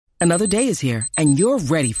Another day is here, and you're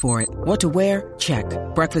ready for it. What to wear? Check.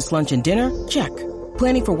 Breakfast, lunch, and dinner? Check.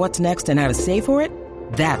 Planning for what's next and how to save for it?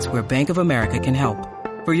 That's where Bank of America can help.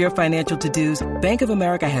 For your financial to-dos, Bank of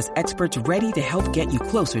America has experts ready to help get you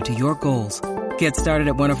closer to your goals. Get started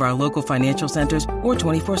at one of our local financial centers or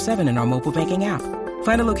 24/7 in our mobile banking app.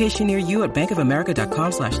 Find a location near you at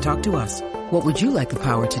bankofamerica.com/talktous. What would you like the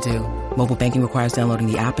power to do? Mobile banking requires downloading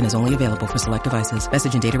the app and is only available for select devices.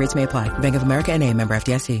 Message and data rates may apply. Bank of America N.A., member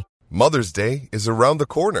FDIC. Mother's Day is around the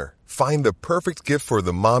corner. Find the perfect gift for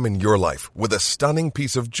the mom in your life with a stunning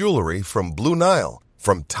piece of jewelry from Blue Nile.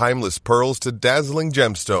 From timeless pearls to dazzling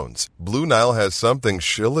gemstones, Blue Nile has something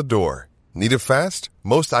she'll adore. Need it fast?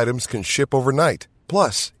 Most items can ship overnight.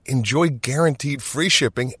 Plus, enjoy guaranteed free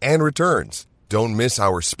shipping and returns. Don't miss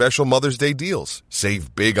our special Mother's Day deals.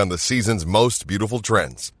 Save big on the season's most beautiful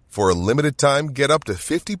trends. For a limited time, get up to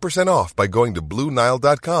 50% off by going to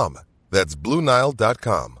BlueNile.com. That's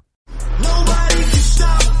BlueNile.com. Nobody can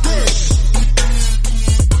stop this.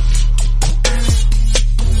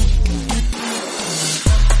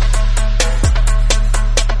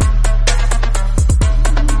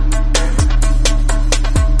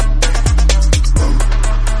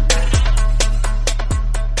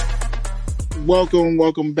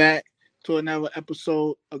 Welcome back to another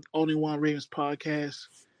episode of Only One Ravens podcast.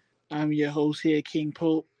 I'm your host here, King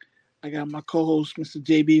Pope. I got my co-host, Mr.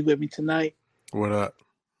 JB, with me tonight. What up?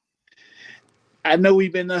 I know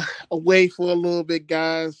we've been away for a little bit,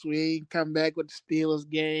 guys. We ain't come back with the Steelers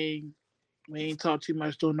game. We ain't talked too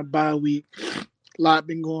much during the bye week. A lot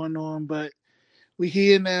been going on, but we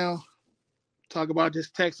here now. Talk about this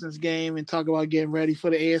Texans game and talk about getting ready for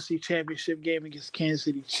the AFC Championship game against Kansas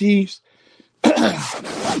City Chiefs.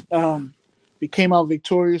 We came out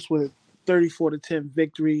victorious with a 34-10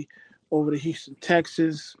 victory over the Houston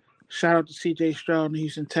Texans. Shout out to C.J. Stroud and the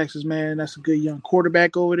Houston Texans, man. That's a good young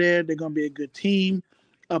quarterback over there. They're going to be a good team,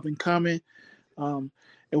 up and coming.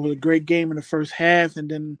 It was a great game in the first half, and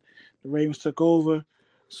then the Ravens took over.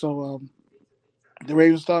 So the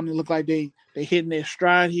Ravens starting to look like they hitting their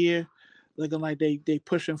stride here, looking like they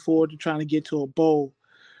pushing forward to trying to get to a bowl.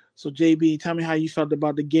 So, JB, tell me how you felt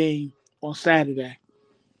about the game on Saturday.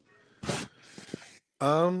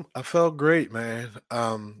 I felt great, man.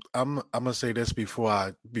 I'm gonna say this before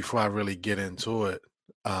I really get into it.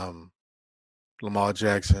 Lamar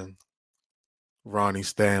Jackson, Ronnie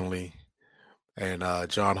Stanley, and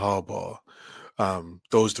John Harbaugh.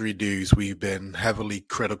 Those three dudes we've been heavily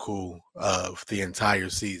critical of the entire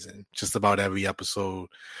season. Just about every episode,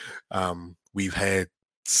 we've had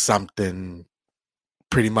something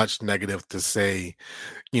pretty much negative to say,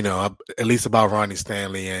 at least about Ronnie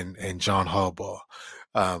Stanley and John Harbaugh.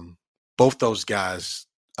 Both those guys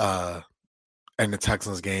in the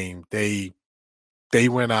Texans game, they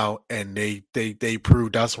went out and they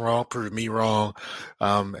proved us wrong, proved me wrong,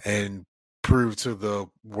 and proved to the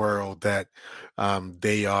world that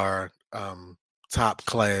they are top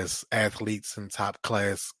class athletes and top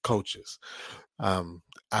class coaches.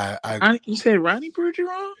 You said Ronnie proved you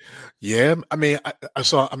wrong? Yeah, I mean,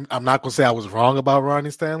 I'm not gonna say I was wrong about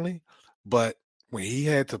Ronnie Stanley, but when he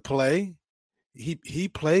had to play, he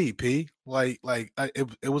played. P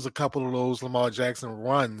it was a couple of those Lamar Jackson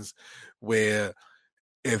runs where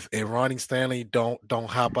if Ronnie Stanley don't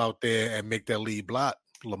hop out there and make that lead block,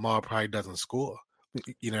 Lamar probably doesn't score.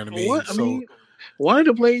 You know what I mean? One of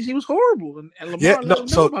the plays he was horrible, and Lamar let him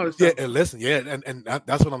know about it. Yeah, and listen, and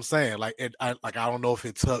that's what I'm saying. I don't know if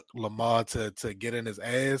it took Lamar to get in his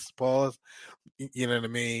ass, pause. You know what I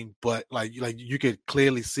mean? But like you could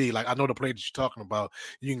clearly see, I know the play that you're talking about.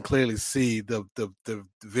 You can clearly see the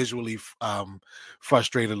visually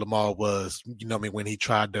frustrated Lamar was. You know what I mean, when he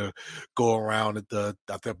tried to go around at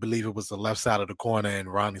I believe it was the left side of the corner,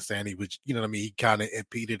 and Ronnie Stanley, which he kind of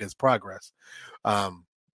impeded his progress.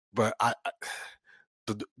 But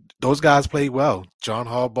those guys played well. John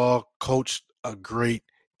Harbaugh coached a great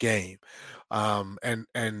game,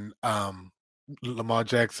 and Lamar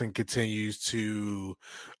Jackson continues to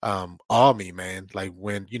awe me, man. Like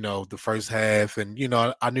when the first half, and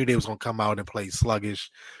I knew they was gonna come out and play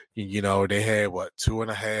sluggish. They had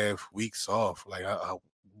 2.5 weeks off,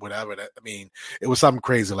 whatever that. I mean, it was something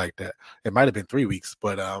crazy like that. It might have been 3 weeks,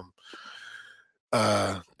 but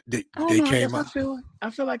they came out. I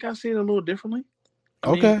feel like I see it a little differently.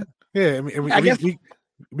 Okay. Yeah. I mean, I guess we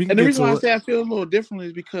can. And the reason why I say I feel a little differently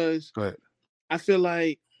is because I feel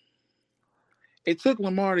like it took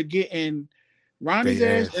Lamar to get in Ronnie's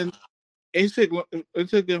ass, and it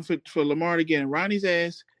took them for Lamar to get in Ronnie's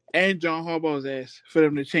ass and John Harbaugh's ass for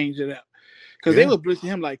them to change it up, because they were blitzing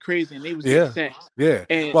him like crazy, and they was getting sacks. Yeah.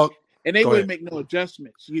 And they wouldn't make no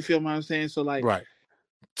adjustments. You feel what I'm saying? So right.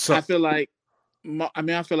 So I feel like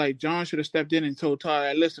I feel like John should have stepped in and told Todd,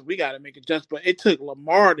 "Hey, listen, we got to make adjustments." But it took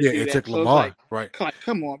Lamar to yeah, do it took that. So it's Lamar, right?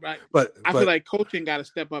 come on, right? But I feel but like coaching got to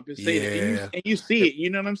step up and say that, yeah. and you see it. You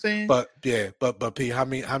know what I'm saying? But yeah, but P, how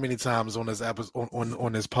many times on this episode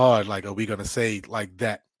on this pod like are we gonna say like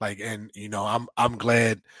that? Like, and I'm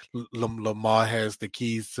glad Lamar has the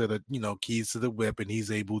keys to the whip, and he's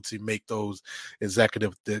able to make those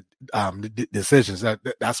executive decisions.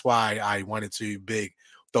 That's why I wanted to big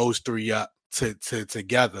those three up to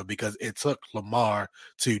together, because it took Lamar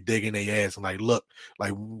to dig in their ass and like, look,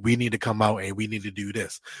 like we need to come out and we need to do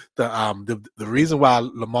this. The reason why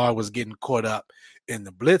Lamar was getting caught up in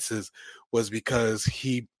the blitzes was because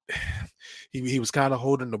he was kind of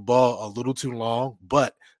holding the ball a little too long,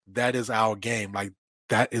 but that is our game. Like,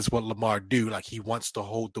 that is what Lamar do. Like, he wants to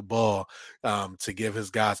hold the ball to give his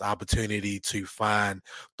guys opportunity to find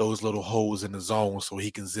those little holes in the zone so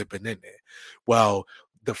he can zip it in there. Well,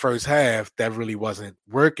 the first half that really wasn't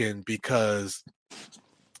working because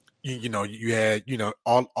you had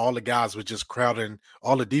all the guys were just crowding,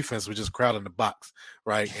 all the defense was just crowding the box,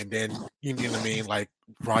 right? And then you know what I mean, like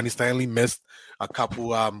Ronnie Stanley missed a couple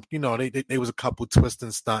they was a couple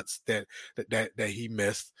twisting stunts that he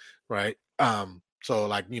missed, right? So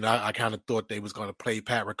like I kind of thought they was going to play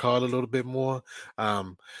Pat Ricard a little bit more,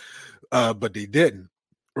 but they didn't,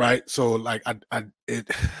 right? So like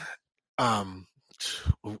um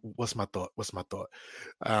what's my thought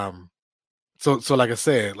so like I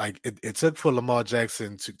said, like it took for Lamar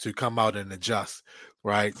Jackson to come out and adjust,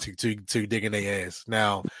 right? To digging their ass.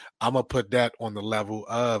 Now, I'm gonna put that on the level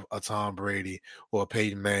of a Tom Brady or a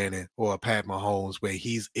Peyton Manning or a Pat Mahomes, where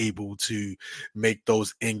he's able to make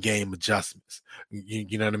those in-game adjustments.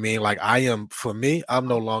 You know what I mean? Like for me, I'm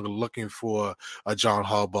no longer looking for a John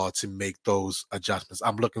Harbaugh to make those adjustments.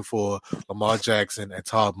 I'm looking for Lamar Jackson and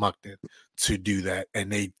Todd Monken to do that,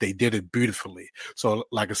 and they did it beautifully. So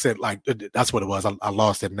like I said, like that's what it was. I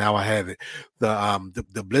lost it. Now I have it.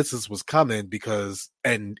 The blitzes was coming because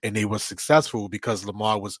and they were successful because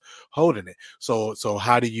Lamar was holding it. So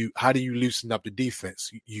how do you loosen up the defense?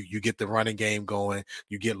 You get the running game going,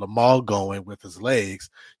 you get Lamar going with his legs,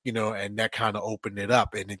 and that kind of opened it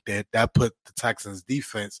up, and that put the Texans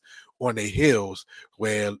defense on their heels,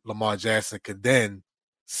 where Lamar Jackson could then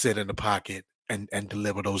sit in the pocket and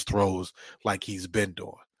deliver those throws like he's been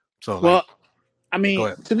doing. So Well, I go mean,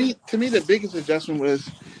 ahead. to me, the biggest adjustment was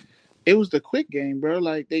it was the quick game, bro.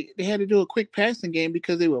 Like they had to do a quick passing game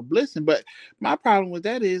because they were blitzing. But my problem with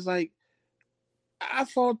that is like I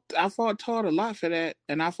fought Todd a lot for that,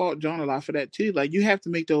 and I fought John a lot for that too. Like you have to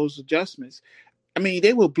make those adjustments. I mean,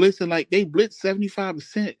 they were blitzing like they blitzed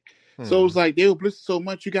 75%. So it's like they were blitzing so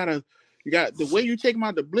much. You got the way you take them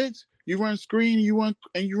out the blitz. You run screen, you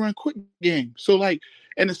run quick game. So like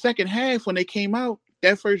in the second half when they came out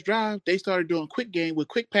that first drive, they started doing quick game with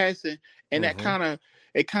quick passing, and that kind of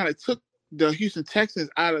took the Houston Texans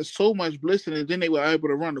out of so much blitzing, and then they were able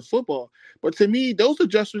to run the football. But to me, those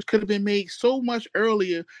adjustments could have been made so much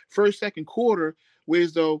earlier, first, second quarter,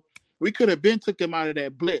 whereas though we could have been took them out of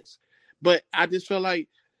that blitz. But I just felt like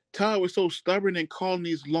Todd was so stubborn in calling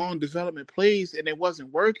these long development plays, and it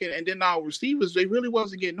wasn't working. And then our receivers, they really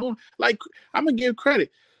wasn't getting on. Like I'm gonna give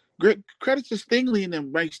credit. Great credit to Stingley and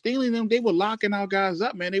them. Like Stingley and them, they were locking our guys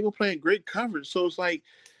up, man. They were playing great coverage. So it's like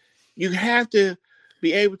you have to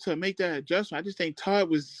be able to make that adjustment. I just think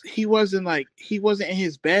Todd he wasn't in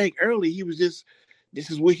his bag early. He was just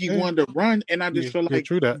this is what he wanted to run, and I just feel like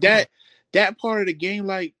true that part of the game,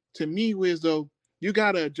 like to me, was though you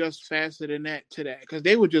gotta adjust faster than that to that because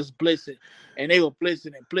they were just blitzing and they were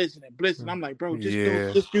blitzing and blitzing and blitzing. I'm like, bro,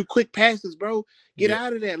 just do quick passes, bro. Get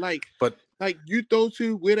out of that, but like you throw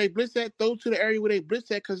to where they blitz at, throw to the area where they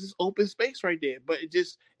blitz at because it's open space right there. But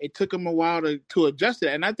it took him a while to adjust it.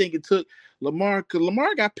 And I think it took Lamar, because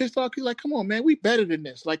Lamar got pissed off. He's like, come on, man, we better than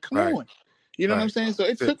this. Like, come on. You know what I'm saying? So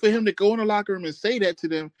it took for him to go in the locker room and say that to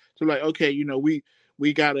them to like, okay,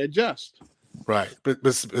 we got to adjust. Right. But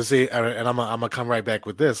see, and I'm gonna come right back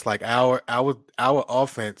with this. Like our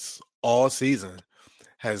offense all season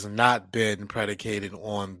has not been predicated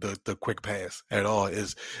on the quick pass at all.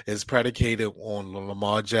 Is predicated on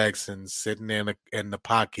Lamar Jackson sitting in the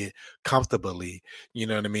pocket comfortably, you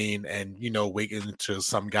know what I mean, and waiting until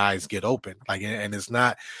some guys get open. Like, and it's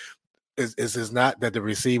not it's not that the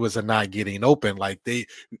receivers are not getting open. Like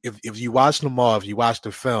if you watch Lamar, if you watch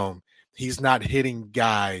the film, he's not hitting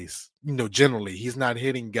guys, generally, he's not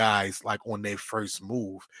hitting guys like on their first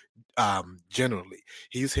move. Generally,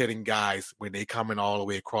 he's hitting guys when they coming all the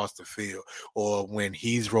way across the field, or when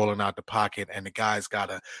he's rolling out the pocket and the guys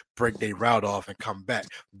gotta break their route off and come back.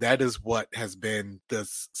 That is what has been the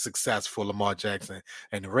success for Lamar Jackson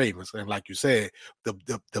and the Ravens. And like you said, the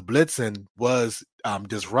blitzing was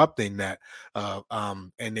disrupting that,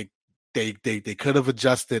 and they could have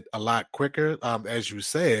adjusted a lot quicker, as you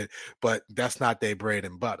said, but that's not their bread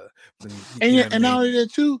and butter. And not only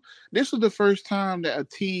that too, this was the first time that a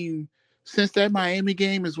team since that Miami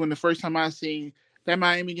game is when the first time I seen that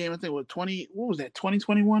Miami game. I think what was that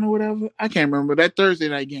 2021 or whatever? I can't remember that Thursday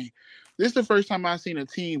night game. This is the first time I seen a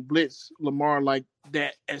team blitz Lamar like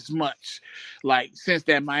that as much, like since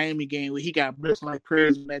that Miami game where he got blitzed like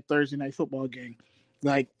crazy in that Thursday night football game.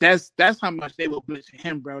 Like that's how much they were blitzing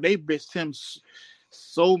him, bro. They blitzed him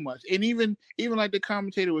so much, and even like the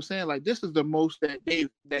commentator was saying, like this is the most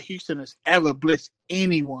that Houston has ever blitzed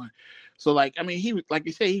anyone. So like, I mean, he was like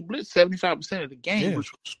you said, he blitzed 75% of the game,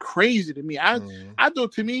 which was crazy to me. I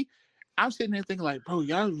thought to me, I'm sitting there thinking like, bro,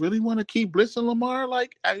 y'all really want to keep blitzing Lamar?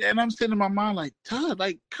 Like, and I'm sitting in my mind like, Todd,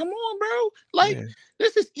 like, come on, bro. Like,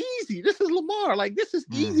 this is easy. This is Lamar. Like, this is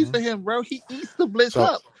easy for him, bro. He eats the blitz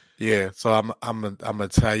up. Yeah. So I'm gonna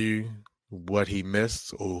tell you what he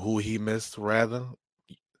missed, or who he missed rather.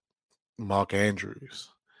 Mark Andrews.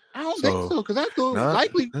 I don't think so, because I thought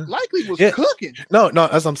likely was cooking. No,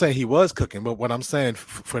 as I'm saying, he was cooking. But what I'm saying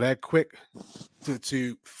for that quick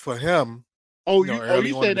for him. Oh,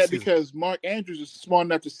 you said that because Mark Andrews is smart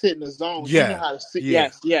enough to sit in the zone. Yeah, you know how to sit.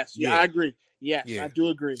 Yes, I agree. Yes, I do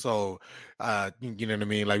agree. So, you know what I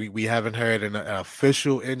mean? Like we haven't heard an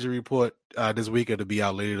official injury report this week. It'll be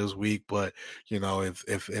out later this week. But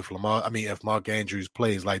if Mark Andrews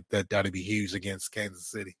plays like that, that'd be huge against Kansas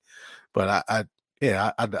City. But I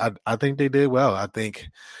think they did well. I think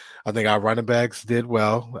our running backs did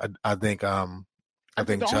well. I think the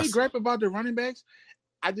only gripe about the running backs,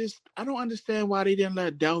 I don't understand why they didn't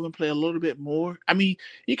let Dalvin play a little bit more. I mean,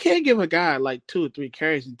 you can't give a guy like 2 or 3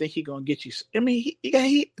 carries and think he's gonna get you. I mean,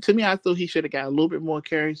 he to me, I thought he should have got a little bit more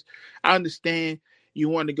carries. I understand you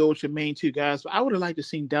want to go with your main 2 guys, but I would have liked to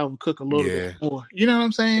seen Dalvin cook a little bit more. You know what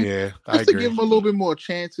I'm saying? Yeah, just to give him a little bit more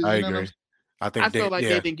chances. I agree. Know what I felt like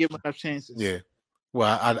they didn't give him enough chances. Yeah.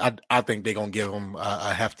 Well, I think they're gonna give him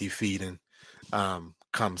a hefty feeding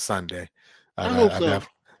come Sunday. I hope so.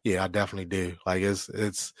 I definitely do. Like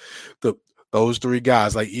it's those 3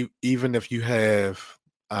 guys. Like even if you have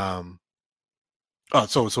so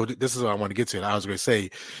this is what I want to get to. I was going to say,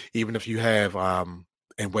 even if you have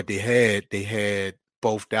and what they had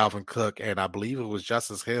both Dalvin Cook and I believe it was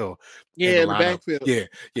Justice Hill. Yeah, in the backfield. Yeah.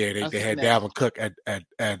 They had Dalvin Cook at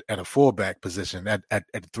a fullback position at the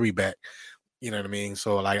 3-back. You know what I mean?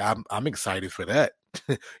 So like I'm excited for that.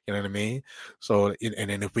 You know what I mean? So and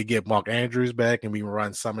then if we get Mark Andrews back and we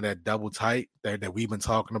run some of that double tight that we've been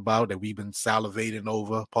talking about, that we've been salivating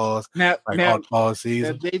over, all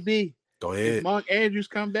season. JB, go ahead. If Mark Andrews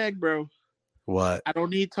come back, bro. What? I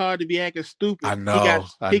don't need Todd to be acting stupid. I know.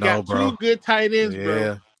 He got bro. 2 good tight ends, bro.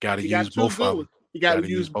 Yeah, gotta use both of them. You gotta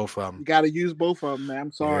use both of them. You gotta use both of them, man.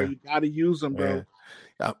 I'm sorry. You gotta use them, bro.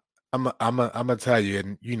 Yeah. I'm gonna tell you,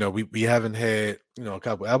 and we haven't had a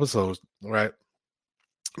couple episodes, right?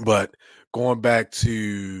 But going back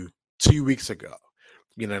to 2 weeks ago,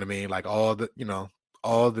 you know what I mean? Like all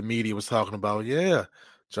the media was talking about,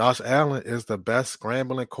 Josh Allen is the best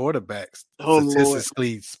scrambling quarterback,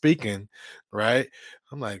 statistically speaking, right?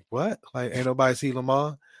 I'm like, what? Like, ain't nobody see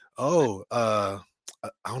Lamar? Oh,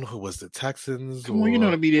 I don't know if it was the Texans or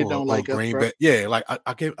the media don't like Green us, Bay. Yeah, like I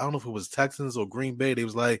don't know if it was Texans or Green Bay. They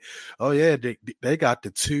was like, oh yeah, they got the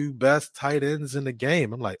 2 best tight ends in the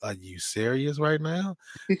game. I'm like, are you serious right now?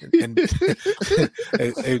 And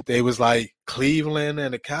they was like, Cleveland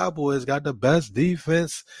and the Cowboys got the best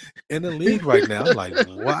defense in the league right now. I'm like,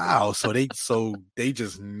 wow. So they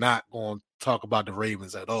just not going to talk about the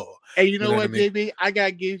Ravens at all. Hey, you know what, I mean? JB? I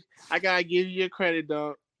gotta give you your credit,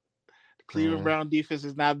 dog. Cleveland Brown defense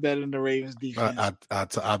is not better than the Ravens defense.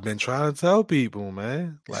 I've been trying to tell people,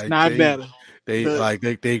 man. Like it's not better. They was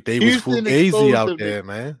fugazi out there,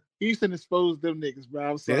 man. Houston exposed them niggas,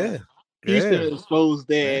 bro. I'm sorry. Houston exposed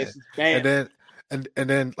their asses bad. And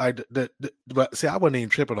then like but see, I wasn't even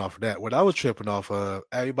tripping off of that. What I was tripping off of,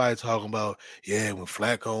 everybody talking about, when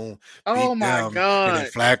Flacco God, and then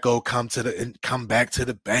Flacco come back to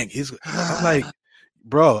the bank. I'm like,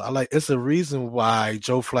 bro, it's a reason why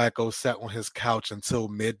Joe Flacco sat on his couch until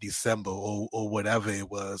mid-December or whatever it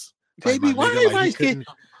was. Baby, like, why everybody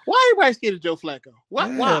scared of Joe Flacco? Why?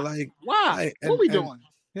 What we doing?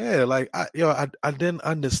 Yeah, like I didn't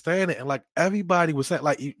understand it, and like everybody was saying,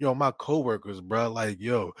 like my coworkers, bro, like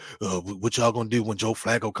what y'all gonna do when Joe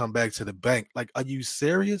Flacco come back to the bank? Like, are you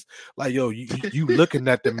serious? Like, you looking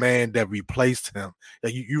at the man that replaced him?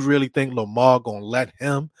 Like, you really think Lamar gonna let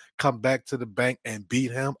him come back to the bank and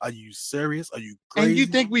beat him? Are you serious? Are you And you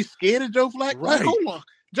crazy? think we scared of Joe Flacco? Like, Right, hold on.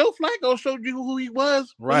 Joe Flacco showed you who he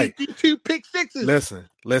was when he right. threw 2 pick sixes. Listen.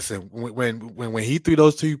 When he threw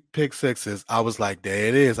those 2 pick sixes, I was like, there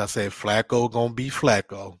it is. I said, Flacco gonna be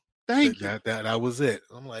Flacco. That Thank you. that that, that was it.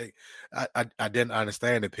 I'm like, I didn't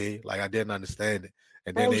understand it, P. Like I didn't understand it.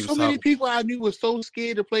 And then Bro, they so was many talking, people I knew were so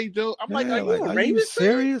scared to play Joe. I'm like, yeah, are you like, a are you Ravens fan?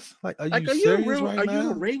 serious? Like, are you Like, serious right are you a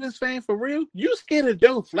now? Ravens fan for real? You scared of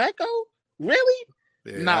Joe Flacco? Really?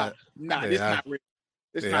 Yeah, Nah, this yeah, not real.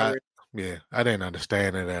 It's not Yeah, real. I didn't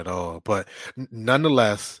understand it at all. But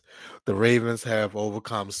nonetheless, the Ravens have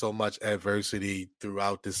overcome so much adversity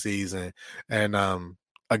throughout the season. And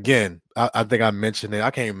again, I think I mentioned it.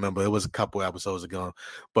 I can't remember. It was a couple episodes ago.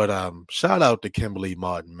 But shout out to Kimberly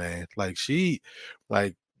Martin, man. Like she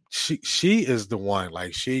is the one.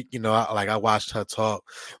 Like I watched her talk,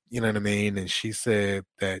 you know what I mean? And she said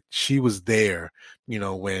that she was there,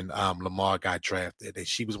 when Lamar got drafted, and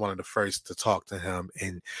she was one of the first to talk to him,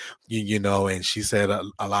 and and she said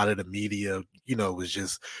a lot of the media, was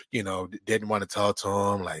just, didn't want to talk to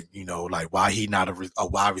him, like, like why he not a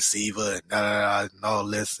wide receiver and, and all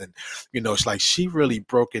this, and it's like she really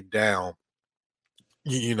broke it down,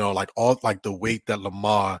 like all like the weight that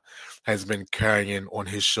Lamar has been carrying on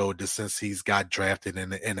his shoulders since he's got drafted in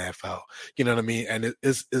the NFL. You know what I mean? And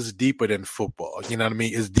it's deeper than football. You know what I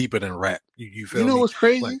mean? It's deeper than rap. You You feel know me? what's Like,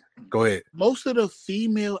 crazy? go ahead. Most of the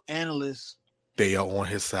female analysts, They are on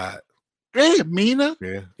his side. hey, Mina,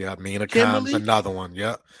 Yeah, yeah. Mina Kimes, Kimberly, another one.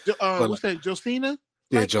 Yeah, but what's that, Josina?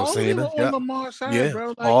 yeah, Like, all of them are Josina. on Yeah, Lamar's side, yeah. bro.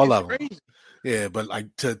 Like, All it's of them. crazy. Yeah, but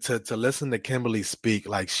like to listen to Kimberly speak,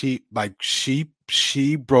 like she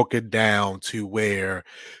broke it down to where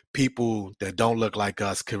people that don't look like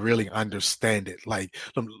us could really understand it. Like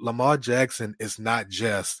Lamar Jackson is not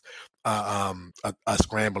just a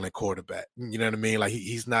scrambling quarterback. You know what I mean? Like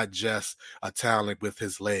he's not just a talent with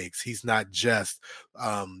his legs. He's not just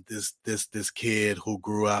this kid who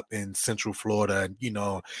grew up in Central Florida,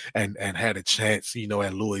 and and had a chance,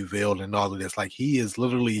 at Louisville and all of this. Like he is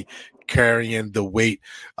literally carrying the weight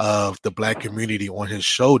of the black community on his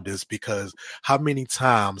shoulders, because how many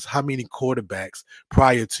times, how many quarterbacks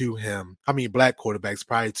prior to him, how many black quarterbacks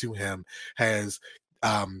prior to him has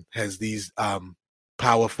these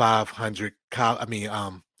Power 500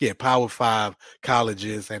 Power 5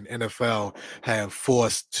 colleges and NFL have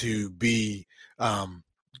forced to be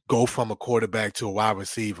go from a quarterback to a wide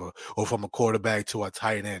receiver, or from a quarterback to a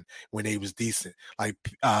tight end when they was decent. Like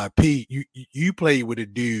Pete, you played with a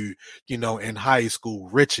dude, in high school,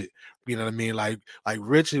 Richard. You know what I mean? Like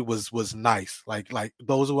Richard was nice. Like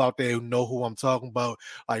those who out there who know who I'm talking about,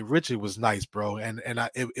 like Richard was nice, bro.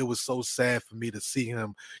 It was so sad for me to see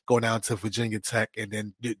him go down to Virginia Tech, and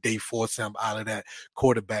then they force him out of that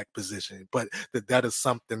quarterback position. But that is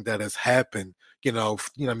something that has happened,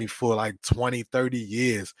 what I mean, for like 20, 30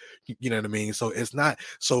 years. You know what I mean? So it's not,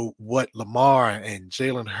 so what Lamar and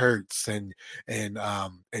Jalen Hurts and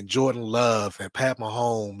Jordan Love and Pat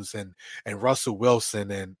Mahomes and Russell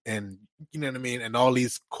Wilson and you know what I mean, and all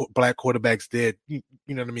these black quarterbacks did, you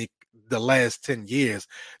know what I mean, the last 10 years,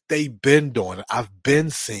 they've been doing it. I've been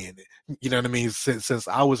seeing it. You know what I mean? Since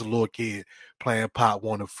I was a little kid playing Pop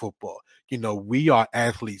Warner football. We are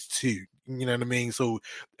athletes too. You know what I mean? So,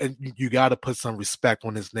 and you got to put some respect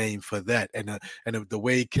on his name for that. And the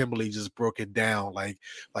way Kimberly just broke it down, like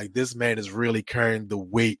this man is really carrying the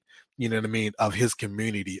weight, you know what I mean, of his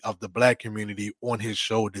community, of the black community, on his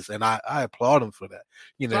shoulders, and I applaud him for that.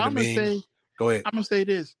 You know So what I I'm gonna mean? say, Go ahead.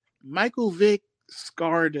 this: Michael Vick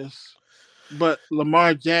scarred us, but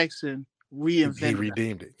Lamar Jackson He reinvented us.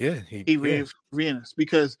 redeemed it. Yeah, He yeah. reinvented us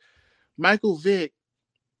because Michael Vick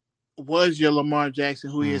was your Lamar Jackson,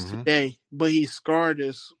 who he is Mm-hmm. today, but he scarred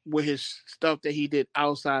us with his stuff that he did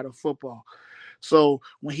outside of football. So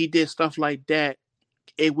when he did stuff like that,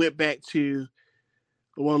 it went back to,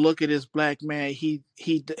 well, look at this black man.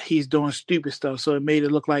 He's doing stupid stuff. So it made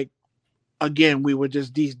it look like, again, we were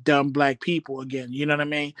just these dumb black people again. You know what I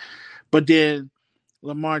mean? But then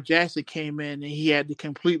Lamar Jackson came in and he had to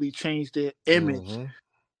completely change the image, Mm-hmm.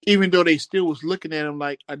 even though they still was looking at him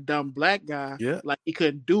like a dumb black guy, Yeah. like he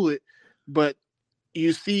couldn't do it. But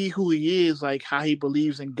you see who he is, like how he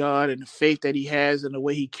believes in God and the faith that he has and the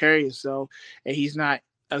way he carries himself. And he's not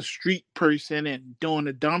a street person and doing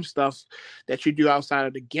the dumb stuff that you do outside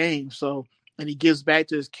of the game. So and he gives back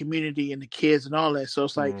to his community and the kids and all that. So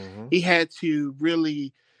it's like Mm-hmm. he had to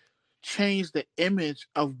really change the image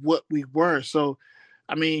of what we were. So,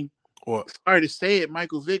 I mean, Well, sorry to say it,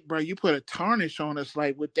 Michael Vick, bro, you put a tarnish on us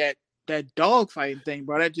like with that dog fighting thing,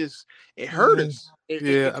 bro. That just it hurt yeah, us. It, it,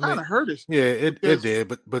 yeah. it I kind mean, of hurt us yeah, it because did,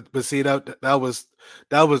 but see that was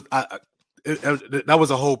that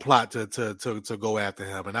was a whole plot to go after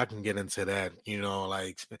him, and I can get into that.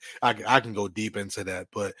 Like I can go deep into that,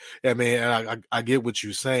 but I mean, I get what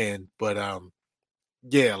you're saying, but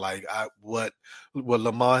yeah, like what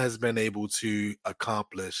Lamar has been able to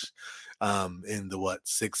accomplish in the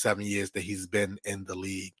 6-7 years that he's been in the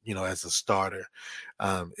league, as a starter,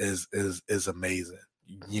 is amazing.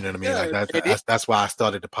 You know what I mean? Like yeah, it is. that's why I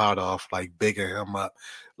started the pod off like bigging him up.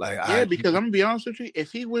 Like Yeah, because I'm gonna be honest with you,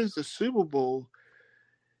 if he wins the Super Bowl,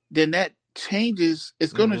 then that changes.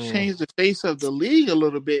 It's going to mm, change the face of the league a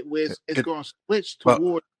little bit. Where it's it going to switch well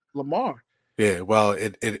toward Lamar. yeah, well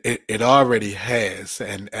it already has,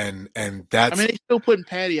 and I that's mean, they still putting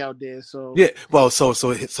Patty out there, so yeah. Well, so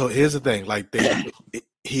here's the thing. Like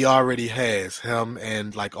he already has him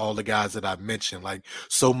and like all the guys that I mentioned. Like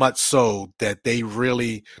so much so that the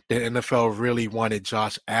NFL really wanted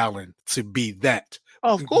Josh Allen to be that.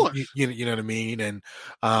 oh, of course. You know what I mean? And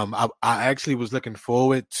I actually was looking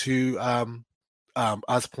forward to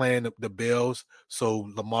us playing the Bills, so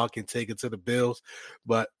Lamar can take it to the Bills.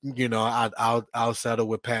 But I'll settle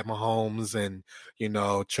with Pat Mahomes and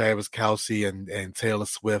Travis Kelce and Taylor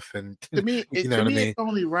Swift and To me, you know what I it's mean?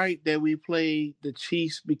 only right that we play the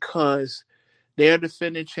Chiefs because they're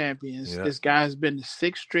defending champions. Yeah. This guy's been to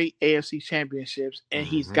 6 straight AFC championships, and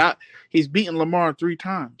Hmm. he's beaten Lamar 3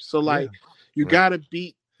 times. So Yeah. like, Right. you gotta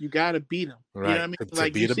beat him. You know what Right. I mean? To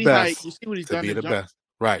Like be the best. you see what he's To done be to the John. best.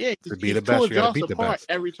 Right. Yeah, To be he's the best, tore you got to Josh beat the apart best.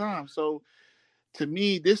 every time. So to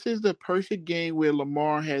me, this is the perfect game where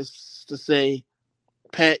Lamar has to say,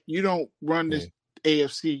 Pat, you don't run Yeah. this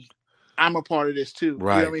AFC. I'm a part of this too. You know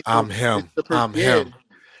what I Right. mean? So I'm this is him. the I'm yeah. him.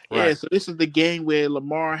 Yeah, Right. so this is the game where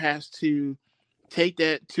Lamar has to take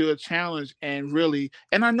that to a challenge and really,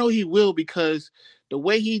 and I know he will because the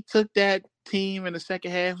way he took that team in the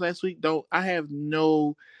second half last week, though, I have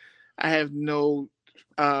no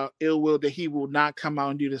ill will that he will not come out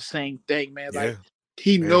and do the same thing, man. Yeah. Like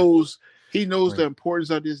he Yeah. knows the Right. importance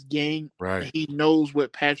of this game and Right. he knows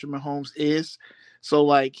what Patrick Mahomes is. So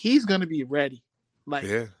like he's gonna be ready. Like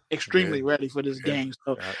Yeah. Yeah. extremely ready for this Yeah. game.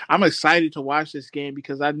 So Yeah. I'm excited to watch this game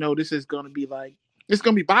because I know this is gonna be like it's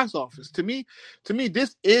gonna be box office. To me,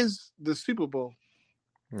 this is the Super Bowl.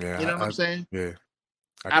 You Yeah. know what I'm saying? Yeah.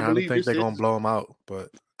 I I kind of believe think this they're is. gonna blow him out, but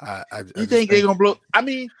I You just think they're think. gonna blow? I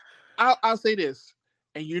mean, I'll say this,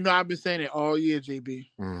 and you know I've been saying it all year, JB.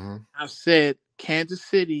 Hmm. I've said Kansas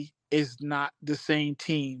City is not the same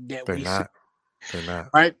team that They're we see. not. They're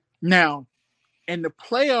not. Right now, in the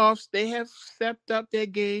playoffs, they have stepped up their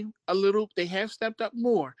game a little. They have stepped up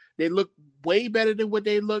more. They look way better than what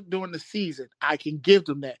they looked during the season. I can give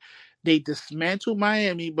them that. They dismantled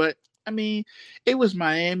Miami, but I mean, it was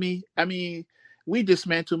Miami. I mean, we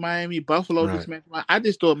dismantled Miami. Buffalo Right. dismantled. I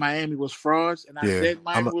just thought Miami was frauds, and I Yeah. said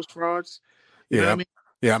Miami was frauds. You know what Yeah. I mean?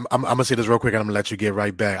 Yeah. I'm gonna say this real quick, and I'm gonna let you get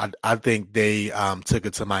right back. I think they took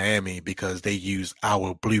it to Miami because they used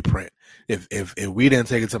our blueprint. If we didn't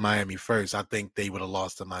take it to Miami first, I think they would have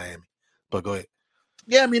lost to Miami. But go ahead.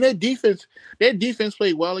 Yeah, I mean their defense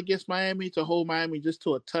played well against Miami to hold Miami just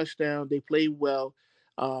to a touchdown. They played well.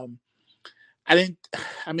 Um, I didn't.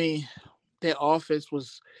 I mean, their offense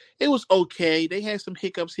was okay. They had some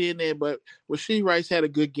hiccups here and there, but Rasheed Rice had a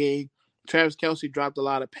good game. Travis Kelce dropped a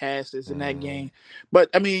lot of passes in that Mm, game, but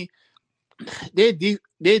I mean, their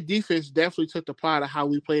defense definitely took the part of how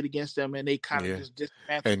we played against them, and they kind of yeah. just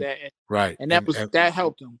dismantled And that, right. and that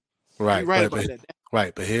helped them. You're Right. right about that.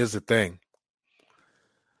 Right. But here's the thing.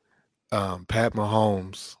 Pat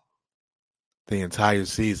Mahomes, the entire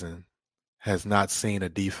season, has not seen a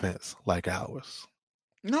defense like ours.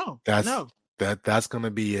 No, That's no, that's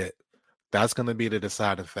gonna be it. That's gonna be the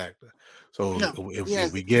deciding factor. So no. if, He if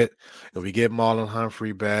has. we get if we get Marlon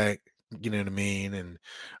Humphrey back, you know what I mean, and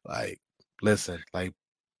like listen, like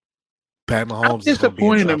Pat I'm Mahomes is gonna be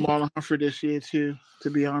in disappointed in trouble. Marlon Humphrey this year too. To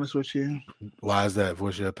be honest with you. Why is that?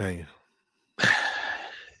 What's your opinion?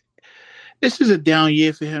 This is a down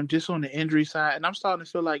year for him just on the injury side. And I'm starting to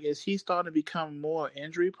feel like is he starting to become more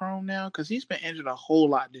injury prone now? Because he's been injured a whole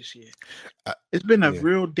lot this year. I, It's been a yeah,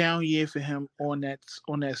 real down year for him on that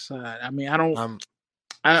side. I mean, I don't I'm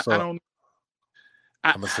I so don't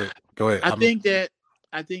I I'm gonna say go ahead. I think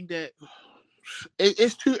that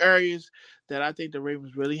it's two areas that I think the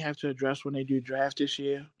Ravens really have to address when they do draft this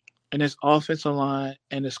year. And it's offensive line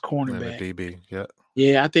and it's I'm a cornerback. DB. Yeah.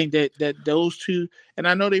 Yeah, I think that those two, and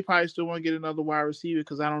I know they probably still want to get another wide receiver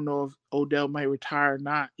because I don't know if Odell might retire or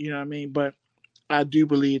not. You know what I mean? But I do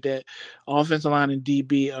believe that offensive line and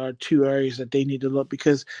DB are two areas that they need to look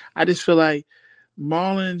because I just feel like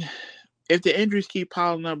Marlon, if the injuries keep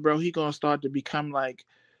piling up, bro, he gonna start to become like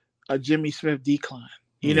a Jimmy Smith decline.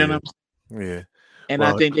 You know what Yeah, I'm saying? yeah. And I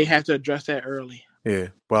Well, think they have to address that early. yeah.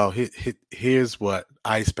 Well, here's what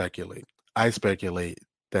I speculate. I speculate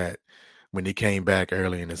that when he came back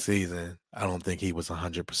early in the season, I don't think he was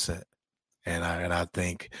 100%. And I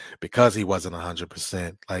think because he wasn't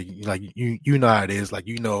 100%, like you know how it is. Like,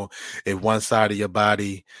 if one side of your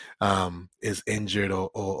body is injured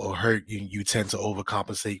or hurt, you tend to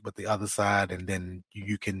overcompensate with the other side, and then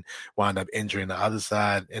you can wind up injuring the other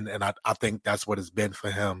side. And I think that's what it's been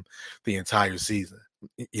for him the entire season.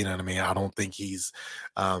 You know what I mean? I don't think he's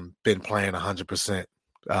been playing 100%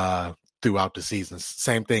 throughout the season.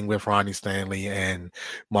 Same thing with Ronnie Stanley and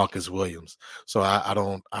Marcus Williams. So I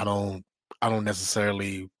don't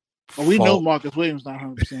necessarily But we know fault Marcus Williams not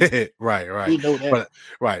 100%. right, We know that.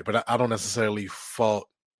 but I don't necessarily fault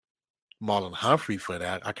Marlon Humphrey for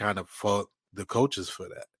that. I kind of fault the coaches for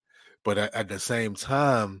that. But at the same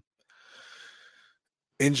time,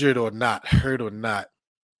 injured or not, hurt or not,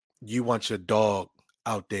 you want your dog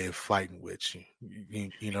out there fighting with you.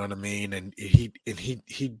 You know what I mean? And he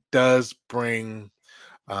does bring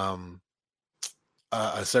um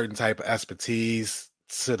a certain type of expertise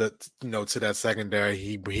to to that secondary.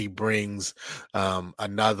 He brings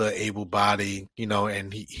another able body,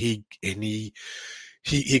 and he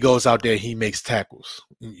goes out there, he makes tackles.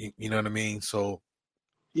 You know what I mean? So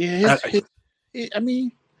Yeah, I, I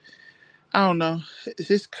mean, I don't know.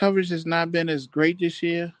 His coverage has not been as great this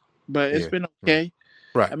year, but it's yeah, been mm, okay.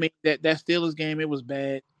 right. I mean, that Steelers game, it was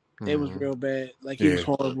bad. It was Hmm. real bad. Like he was Yeah,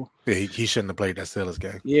 horrible. yeah. He shouldn't have played that Steelers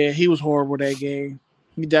game. Yeah, he was horrible that game.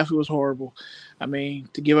 He definitely was horrible. I mean,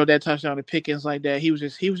 to give up that touchdown to Pickens like that, he was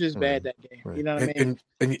just bad Mm, that game. right. You know what I And, mean?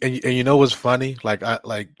 and and you know what's funny?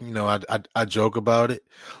 I joke about it,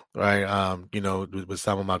 right? With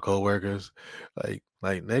some of my coworkers,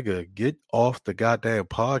 like nigga, get off the goddamn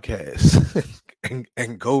podcast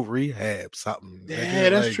and go rehab something, Yeah, nigga.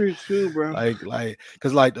 that's true too, bro.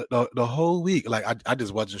 Because like the whole week, like I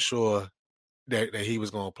just wasn't sure that he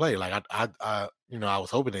was gonna play. Like I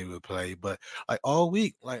was hoping he would play, but like all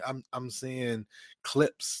week, like I'm seeing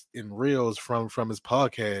clips and reels from his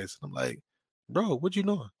podcast. I'm like, bro, what you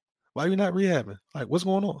doing? Why you not rehabbing? Like, what's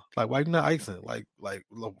going on? Like, why you not icing? Like why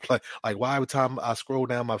every time I scroll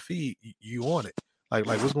down my feed, you on it? Like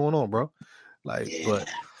what's going on, bro? Like, Yeah.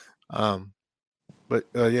 but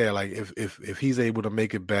yeah, like if he's able to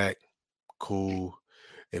make it back, cool.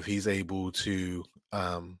 If he's able to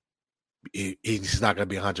he's not going to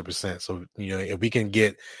be 100%. So, if we can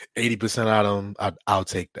get 80% out of him, I'll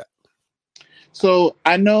take that. So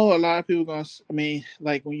I know a lot of people gonna. I mean,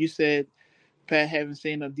 like when you said Pat haven't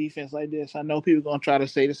seen a defense like this, I know people gonna try to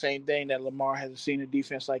say the same thing that Lamar hasn't seen a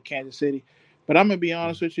defense like Kansas City. But I'm gonna be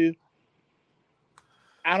honest with you.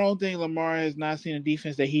 I don't think Lamar has not seen a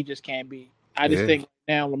defense that he just can't beat. I just Yeah. think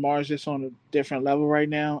now Lamar's just on a different level right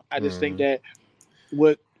now. I just think Mm, that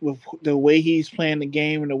with the way he's playing the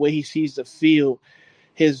game and the way he sees the field,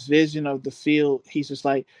 his vision of the field, he's just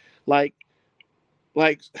like like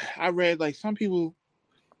I read like some people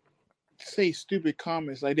say stupid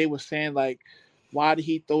comments. Like they were saying like, why did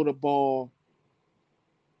he throw the ball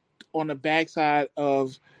on the backside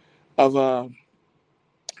of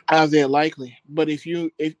Isaiah Likely? But if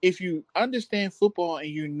you understand football and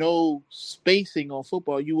you know spacing on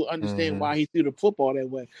football, you will understand hmm why he threw the football that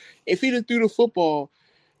way. If he'd have threw the football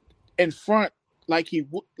in front like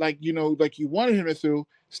like you wanted him to throw,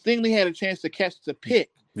 Stingley had a chance to catch the pick,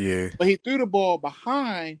 Yeah. but he threw the ball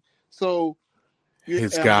behind, so you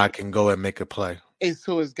His guy can go and make a play. and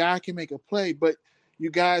so his guy can make a play. But you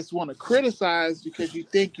guys want to criticize because you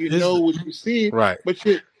think you His know what you see, right.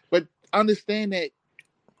 but understand that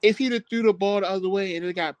if he'd have threw the ball the other way and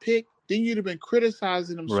it got picked, then you'd have been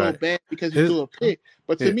criticizing him so Right. bad because he His threw a pick.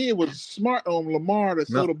 But to yeah, me, it was smart on Lamar to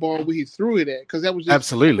throw no, the ball where he threw it at because that was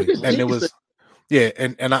absolutely. just And it genius. was yeah,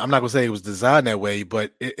 and I'm not gonna say it was designed that way,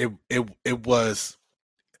 but it was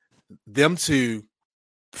them two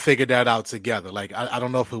figured that out together. Like I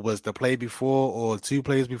don't know if it was the play before or two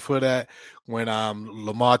plays before that when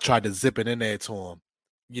Lamar tried to zip it in there to him.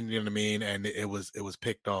 You know what I mean? And it was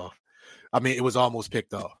picked off. I mean, it was almost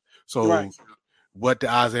picked off. Right. So what did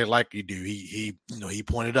Isaiah Likely do? He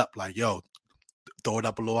pointed up like, yo, throw it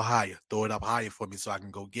up a little higher, throw it up higher for me so I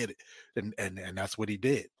can go get it. And that's what he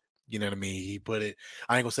did. You know what I mean? He put it,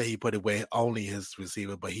 I ain't gonna say he put it where only his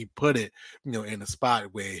receiver, but he put it, in a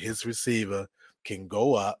spot where his receiver can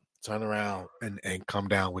go up, turn around, and come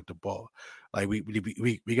down with the ball. Like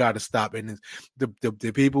we got to stop. And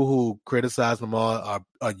the people who criticize Lamar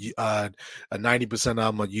are 90% of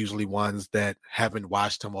them are usually ones that haven't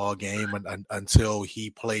watched him all game until he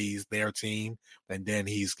plays their team, and then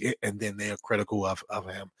they're critical of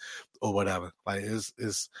him or whatever. Like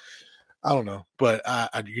it's I don't know, but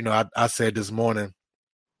I said this morning,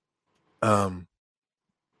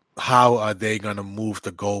 how are they gonna move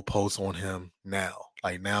the goalposts on him now?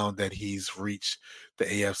 Like now that he's reached the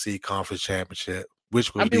AFC Conference Championship,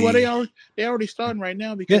 which I would mean, well, be they already starting right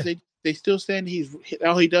now because yeah, they still saying he's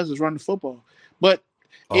all he does is run the football. But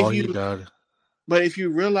all if he you does. but if you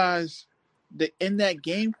realize that in that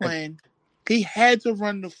game And, plan, he had to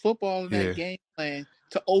run the football in that yeah, game plan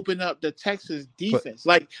to open up the Texas but defense.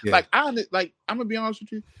 yeah, I'm gonna be honest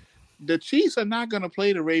with you. The Chiefs are not going to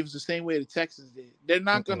play the Ravens the same way the Texans did. They're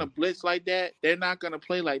not going to mm-mm, blitz like that. They're not going to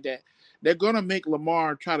play like that. They're going to make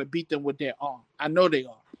Lamar try to beat them with their arm. I know they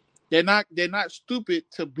are. They're not stupid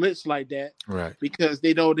to blitz like that right. because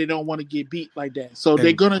they don't want to get beat like that. So they're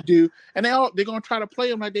And going to do, and they're going to try to play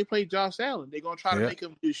him like they played Josh Allen. They're going to try to yeah, make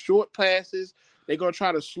him do short passes. They're going to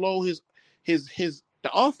try to slow his the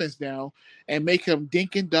offense down and make him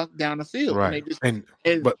dink and dunk down the field. And right. they just And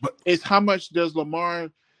and but it's how much does Lamar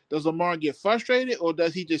get frustrated, or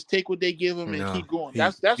does he just take what they give him and no, keep going? he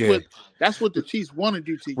That's yeah. what the Chiefs want to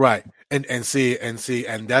do to you. Right. And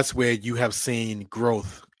that's where you have seen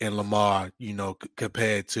growth in Lamar,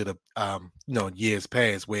 compared to the years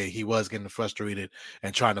past where he was getting frustrated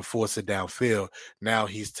and trying to force it downfield. Now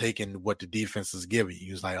he's taking what the defense is giving.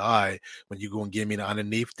 He was like, all right, when you go and give me the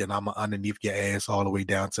underneath, then I'm underneath your ass all the way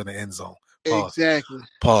down to the end zone. Pause. Exactly.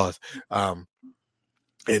 Pause.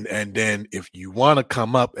 And then if you want to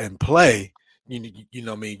come up and play, you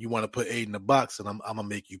know what I mean, you want to put 8 in the box, and I'm gonna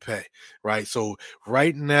make you pay, right? So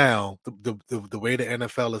right now, the way the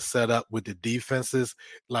NFL is set up with the defenses,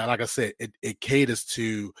 like I said, it caters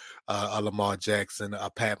to a Lamar Jackson, a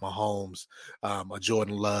Pat Mahomes, a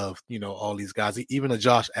Jordan Love, all these guys, even a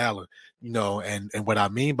Josh Allen, and what I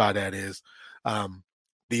mean by that is,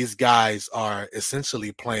 these guys are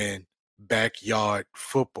essentially playing backyard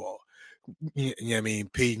football. Yeah, I mean,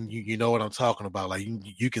 Pete, you know what I'm talking about. Like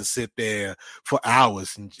you can sit there for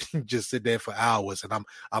hours and just sit there for hours, and I'm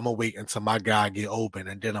gonna wait until my guy get open,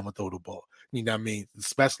 and then I'm gonna throw the ball. You know what I mean?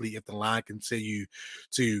 Especially if the line continue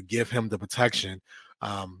to give him the protection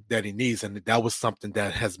that he needs, and that was something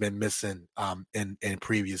that has been missing in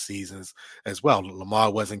previous seasons as well.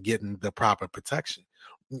 Lamar wasn't getting the proper protection.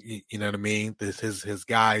 You know what I mean? His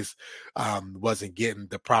guys wasn't getting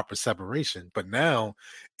the proper separation, but now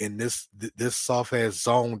in this soft ass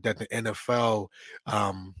zone that the NFL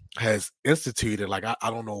has instituted, like I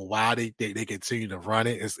don't know why they continue to run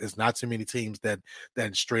it. It's not too many teams that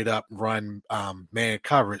straight up run man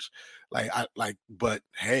coverage, but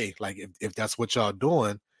hey, like if that's what y'all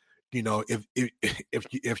doing,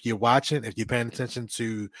 if you're watching, if you're paying attention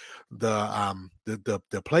to the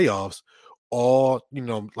playoffs, all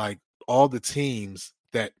like all the teams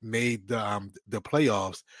that made the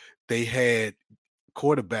playoffs, they had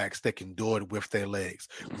quarterbacks that can do it with their legs,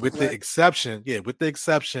 with the Right.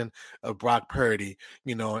 exception, of Brock Purdy,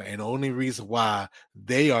 and the only reason why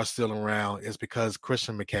they are still around is because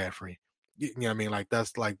Christian McCaffrey. You know what I mean?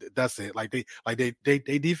 That's it.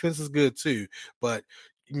 They defense is good too, but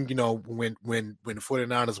when the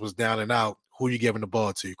 49ers was down and out, who you giving the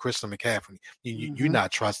ball to? Christian McCaffrey. You're Mm-hmm.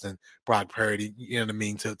 not trusting Brock Purdy, you know what I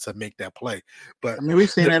mean, to make that play. But I mean,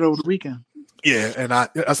 we've seen that over the weekend. yeah, and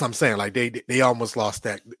that's what I'm saying. Like they almost lost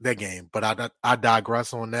that game, but I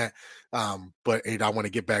digress on that. But I want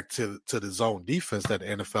to get back to the zone defense that the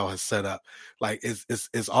NFL has set up. Like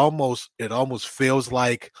it's almost feels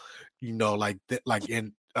like, like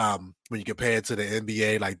in when you compare it to the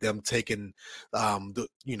NBA, like them taking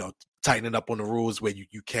tightening up on the rules where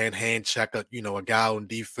you can't hand check a guy on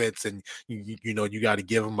defense, and you got to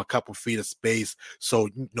give him a couple feet of space so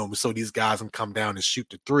so these guys can come down and shoot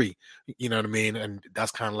the three. You know what I mean? And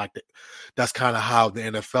that's kind of how the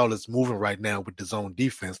NFL is moving right now with the zone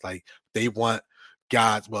defense. Like they want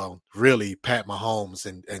guys, well, really Pat Mahomes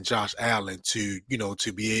and Josh Allen to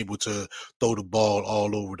be able to throw the ball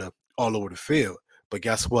all over the field. But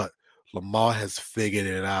guess what? Lamar has figured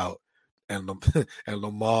it out. And and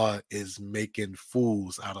Lamar is making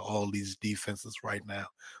fools out of all these defenses right now.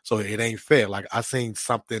 So it ain't fair. Like I seen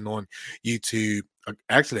something on YouTube,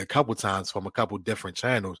 actually a couple times from a couple different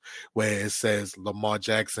channels, where it says Lamar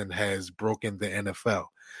Jackson has broken the NFL.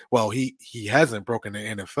 Well, he hasn't broken the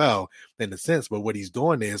NFL in the sense, but what he's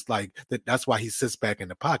doing is like that's why he sits back in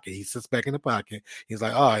the pocket. He sits back in the pocket. He's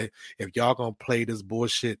like, all right, if y'all gonna play this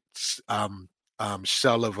bullshit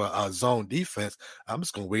shell of a zone defense, I'm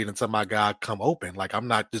just gonna wait until my guy come open. Like I'm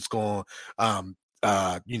not just going 1,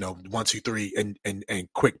 2, 3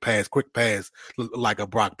 and quick pass like a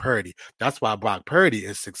Brock Purdy. That's why Brock Purdy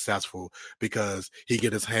is successful, because he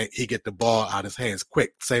get the ball out his hands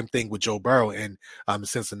quick. Same thing with Joe Burrow in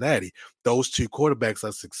Cincinnati. Those two quarterbacks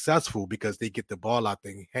are successful because they get the ball out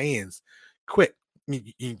their hands quick.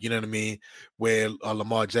 You know what I mean? Where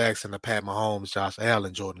Lamar Jackson, Pat Mahomes, Josh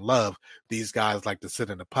Allen, Jordan Love, these guys like to sit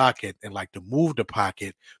in the pocket and like to move the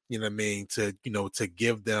pocket, you know what I mean, to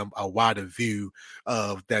give them a wider view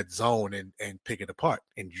of that zone and pick it apart.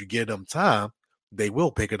 And you give them time, they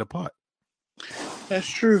will pick it apart. That's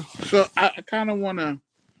true. So I kind of want to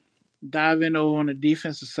dive in over on the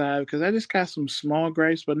defensive side because I just got some small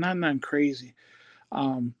gripes, but not nothing crazy.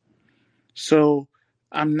 Um, so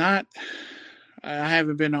I'm not. I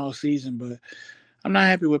haven't been all season, but I'm not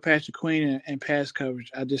happy with Patrick Queen and pass coverage.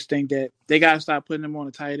 I just think that they got to stop putting him on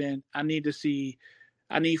the tight end. I need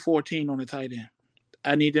 14 on the tight end.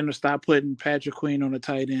 I need them to stop putting Patrick Queen on the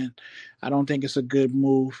tight end. I don't think it's a good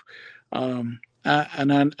move. I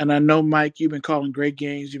know, Mike, you've been calling great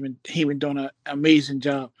games. He been doing an amazing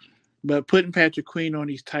job. But putting Patrick Queen on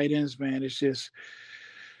these tight ends, man, it's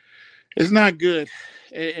not good.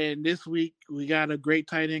 And this week we got a great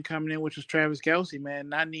tight end coming in, which is Travis Kelce,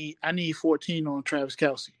 man. I need 14 on Travis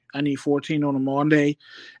Kelce. I need 14 on him all day,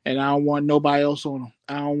 and I don't want nobody else on him.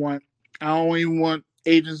 I don't even want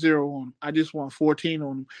Agent Zero on him. I just want 14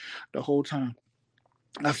 on him the whole time.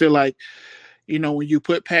 I feel like, when you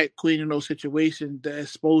put Pat Queen in those situations, the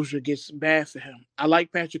exposure gets bad for him. I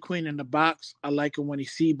like Patrick Queen in the box. I like him when he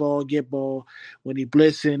see ball, get ball, when he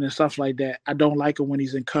blitzing and stuff like that. I don't like him when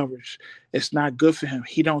he's in coverage. It's not good for him.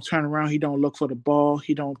 He don't turn around. He don't look for the ball.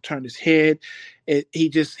 He don't turn his head.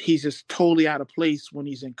 He's just totally out of place when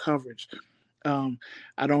he's in coverage.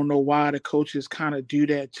 I don't know why the coaches kind of do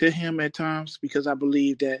that to him at times, because I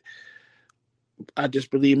just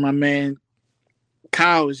believe my man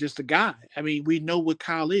Kyle is just a guy. I mean, we know what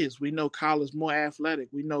Kyle is. We know Kyle is more athletic.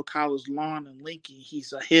 We know Kyle is long and lanky.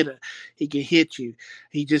 He's a hitter. He can hit you.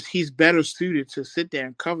 He's better suited to sit there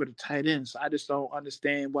and cover the tight ends. So I just don't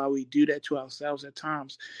understand why we do that to ourselves at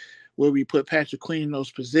times, where we put Patrick Queen in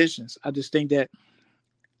those positions. I just think that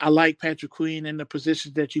I like Patrick Queen in the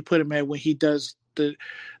positions that you put him at when he does the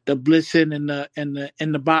blitzing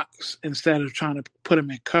in the box instead of trying to put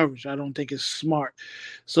him in coverage. I don't think it's smart.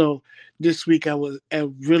 So this week I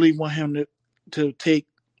really want him to take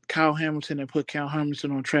Kyle Hamilton and put Kyle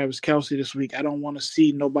Hamilton on Travis Kelce this week. I don't want to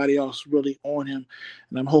see nobody else really on him,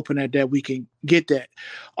 and I'm hoping that we can get that.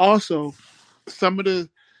 Also, some of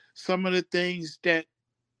the things that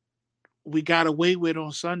we got away with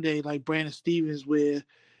on Sunday, like Brandon Stevens, where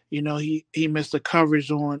he missed the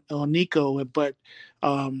coverage on Nico, but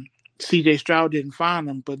CJ Stroud didn't find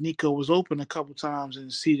him. But Nico was open a couple times,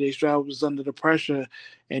 and CJ Stroud was under the pressure,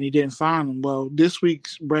 and he didn't find him. Well, this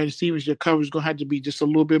week's Brandon Stevens, your coverage is gonna have to be just a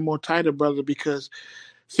little bit more tighter, brother, because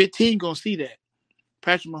 15 gonna see that.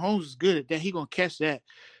 Patrick Mahomes is good at that. He gonna catch that.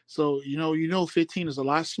 So 15 is a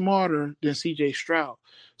lot smarter than CJ Stroud.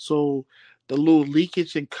 So the little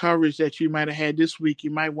leakage and coverage that you might have had this week,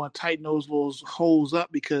 you might want to tighten those little holes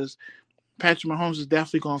up, because Patrick Mahomes is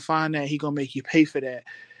definitely going to find that. He's going to make you pay for that.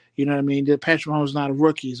 You know what I mean? Patrick Mahomes is not a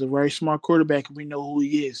rookie. He's a very smart quarterback, and we know who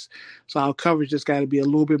he is. So our coverage just got to be a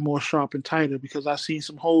little bit more sharp and tighter, because I've seen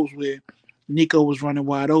some holes where Nico was running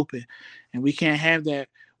wide open, and we can't have that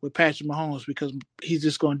with Patrick Mahomes, because he's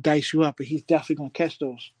just going to dice you up, and he's definitely going to catch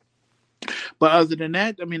those. But other than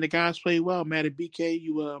that, I mean, the guys played well. Matty BK,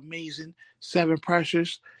 you were amazing. 7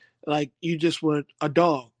 pressures. Like, you just were a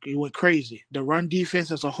dog. You went crazy. The run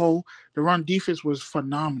defense as a whole, the run defense was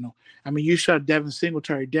phenomenal. I mean, you shut Devin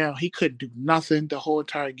Singletary down. He couldn't do nothing the whole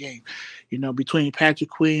entire game. Between Patrick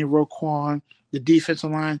Queen, Roquan, the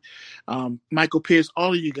defensive line, Michael Pierce,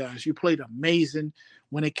 all of you guys, you played amazing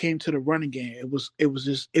when it came to the running game. It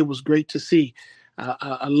was great to see.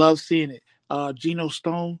 I love seeing it. Geno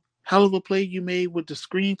Stone, hell of a play you made with the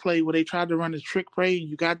screenplay where they tried to run the trick play and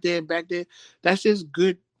you got there and back there. That's just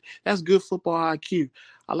good. That's good football IQ.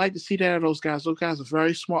 I like to see that of those guys. Those guys are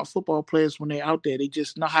very smart football players when they're out there. They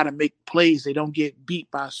just know how to make plays. They don't get beat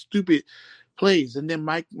by stupid plays. And then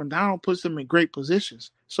Mike McDonald puts them in great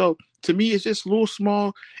positions. So to me, it's just little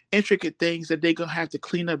small, intricate things that they're going to have to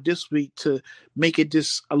clean up this week to make it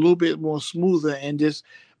just a little bit more smoother and just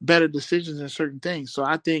better decisions in certain things. So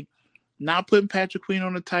I think not putting Patrick Queen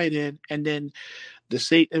on the tight end, and then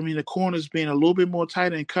the corners being a little bit more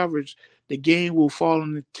tight in coverage, the game will fall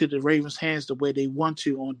into the Ravens' hands the way they want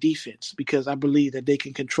to on defense, because I believe that they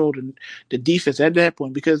can control the defense at that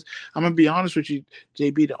point. Because I'm gonna be honest with you,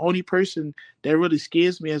 JB, the only person that really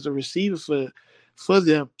scares me as a receiver for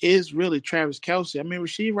them is really Travis Kelce. I mean,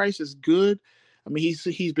 Rasheed Rice is good. I mean,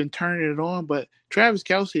 he's been turning it on, but Travis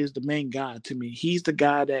Kelce is the main guy to me. He's the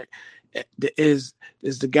guy that is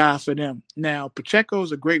the guy for them. Now, Pacheco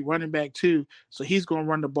is a great running back too, so he's going to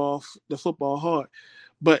run the football hard.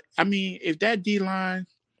 But I mean, if that D line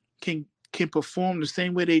can perform the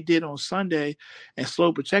same way they did on Sunday and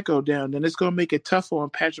slow Pacheco down, then it's going to make it tougher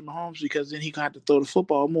on Patrick Mahomes, because then he got to throw the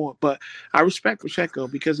football more. But I respect Pacheco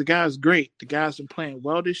because the guy's great. The guy's been playing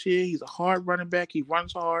well this year. He's a hard running back. He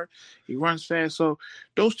runs hard. He runs fast. So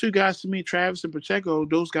those two guys to me, Travis and Pacheco,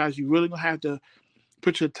 those guys you really going to have to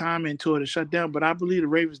put your time into it and shut down. But I believe the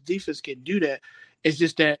Ravens defense can do that. It's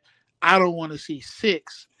just that I don't want to see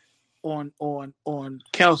 6 on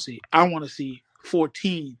Kelce. I want to see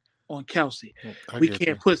 14 on Kelce. We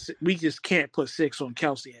just can't put 6 on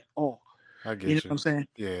Kelce at all. I get you know what I'm saying?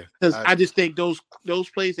 Yeah. Because I just think those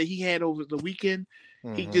plays that he had over the weekend,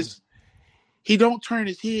 he don't turn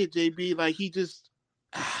his head, JB. Like he just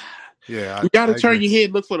Yeah. you gotta turn your head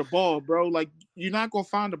and look for the ball, bro. Like you're not gonna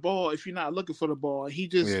find the ball if you're not looking for the ball. He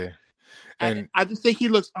just And I just think he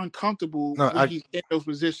looks uncomfortable when he's in those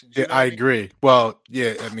positions. Yeah, I agree. Well,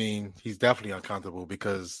 yeah, I mean, he's definitely uncomfortable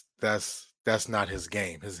because that's not his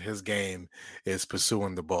game. His game is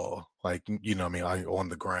pursuing the ball, like you know what I mean, like on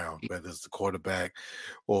the ground, whether it's the quarterback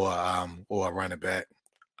or a running back.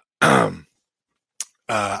 I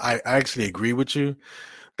actually agree with you.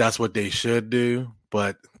 That's what they should do,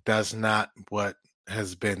 but that's not what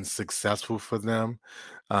has been successful for them.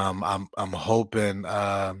 I'm hoping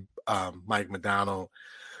Mike McDonald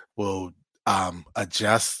will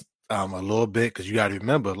adjust a little bit, because you got to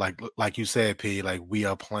remember, like you said, P, like we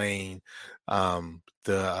are playing a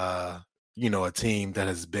team that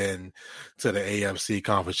has been to the AFC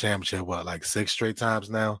Conference Championship like 6 straight times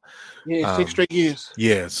now. Yeah, 6 straight years.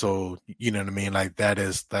 Yeah, so you know what I mean. Like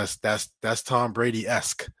that's Tom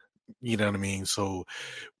Brady-esque. You know what I mean. So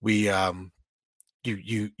we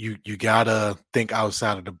you gotta think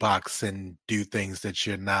outside of the box and do things that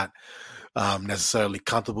you're not necessarily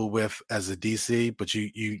comfortable with as a DC, but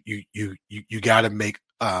you got to make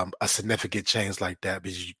a significant change like that,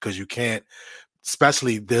 because you can't,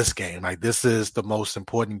 especially this game. Like this is the most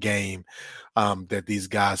important game that these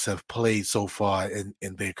guys have played so far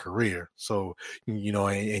in their career. So you know,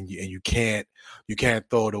 and you can't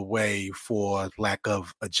throw it away for lack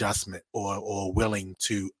of adjustment or willing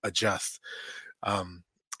to adjust.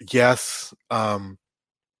 Yes,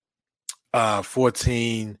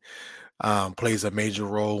 14 plays a major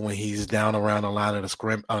role when he's down around the line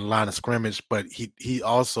of scrimmage, but he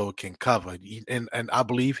also can cover, and I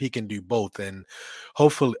believe he can do both, and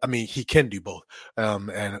hopefully, I mean, he can do both,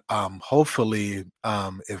 and hopefully,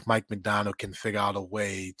 if Mike McDonald can figure out a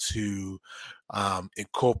way to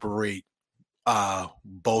incorporate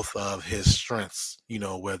both of his strengths, you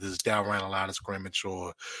know, whether it's down around the line of scrimmage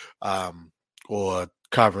or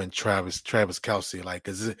covering Travis Kelce, like,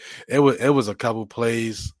 cause it was a couple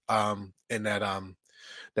plays in that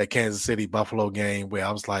Kansas City Buffalo game where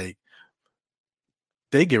I was like,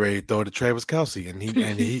 they get ready to throw to Travis Kelce,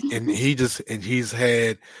 and he's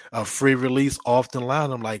had a free release off the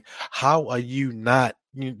line. I'm like, how are you not?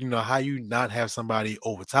 How you not have somebody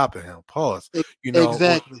over top of him? Pause.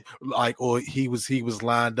 Exactly. Or he was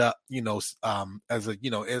lined up, as a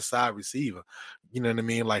inside receiver. You know what I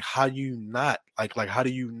mean? Like, how you not how do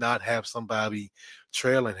you not have somebody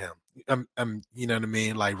trailing him? You know what I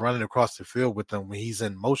mean? Like running across the field with him when he's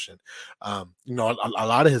in motion. A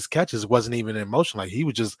lot of his catches wasn't even in motion. Like he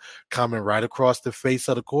was just coming right across the face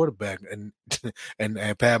of the quarterback, and and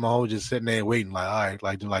Pat Mahomes just sitting there waiting. Like, all right,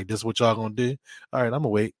 like this, what y'all gonna do? All right, I'm gonna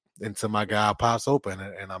wait until my guy pops open,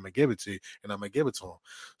 and I'm gonna give it to you, and I'm gonna give it to him.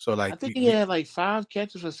 So like, I think he had like 5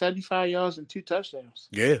 catches for 75 yards and 2 touchdowns.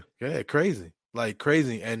 Yeah, crazy, like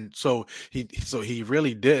crazy. And so he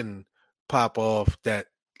really didn't pop off that.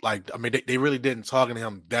 Like, I mean, they really didn't target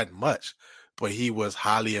him that much, but he was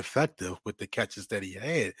highly effective with the catches that he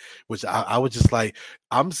had, which I was just like,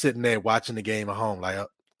 I'm sitting there watching the game at home, like,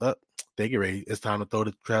 they get ready. It's time to throw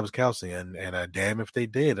to Travis Kelce, and damn if they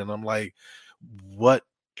did. And I'm like, what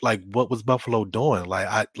was Buffalo doing?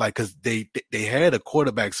 Because they had a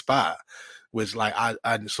quarterback spy. which like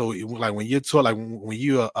so like when you're taught, like when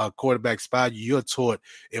you're a quarterback spy, you're taught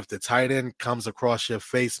if the tight end comes across your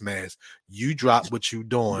face mask, you drop what you're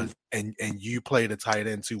doing and you play the tight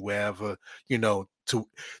end to wherever, to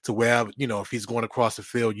wherever, if he's going across the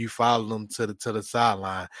field, you follow him to the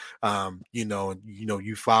sideline.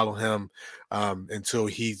 You follow him until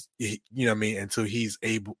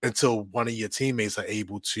until one of your teammates are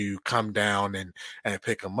able to come down and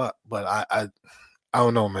pick him up. But I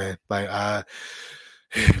don't know, man. Like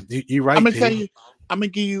you're right, I'm gonna P. tell you. I'm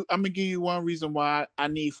gonna give you one reason why I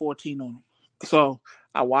need 14 on him. So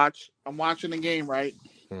I'm watching the game, right?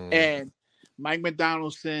 And Mike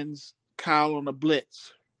McDonald sends Kyle on the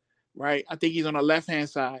blitz, right? I think he's on the left hand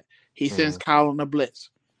side. He sends Kyle on the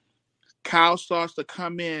blitz. Kyle starts to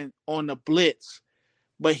come in on the blitz,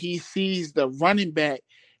 but he sees the running back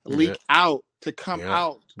leak out to come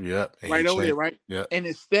out right over there, right? And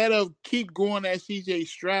instead of keep going at CJ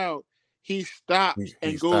Stroud, he stops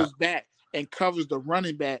and goes back and covers the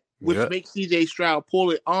running back, which makes CJ Stroud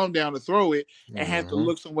pull it arm down to throw it and have to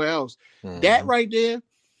look somewhere else. That right there,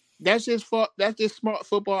 that's just smart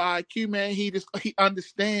football IQ, man. He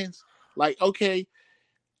understands, like, okay,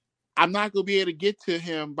 I'm not going to be able to get to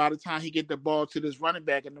him by the time he get the ball to this running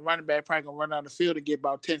back, and the running back probably going to run down the field and get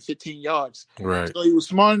about 10, 15 yards. Right. So he was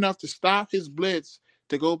smart enough to stop his blitz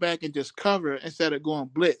to go back and just cover instead of going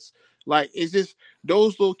blitz. Like, it's just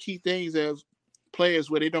those little key things as players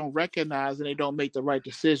where they don't recognize and they don't make the right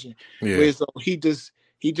decision. Yeah. Whereas he just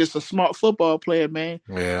a smart football player, man.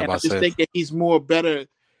 Yeah, and I just think that he's more better.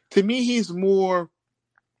 To me, he's more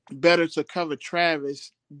better to cover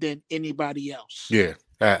Travis than anybody else. Yeah.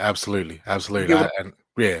 Absolutely. And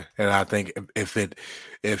I think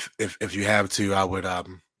if you have to, I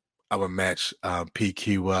would match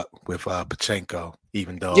PQ up with Pachenko,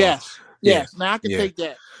 even though yes. Now I can take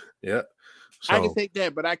that. Yeah, so, I can take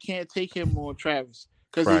that, but I can't take him on Travis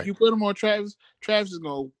because if you put him on Travis is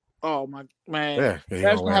gonna. Oh my man!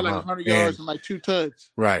 Travis gonna have like 100 yards and like 2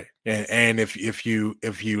 tugs. Right, and if you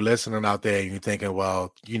listening out there and you're thinking,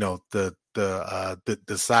 well, the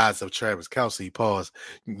size of Travis Kelce, pause,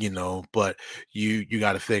 but you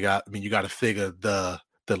got to figure out. I mean, you got to figure the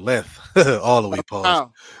length all the way,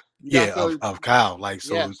 pause. Of Kyle, like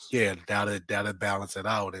so, that'll balance it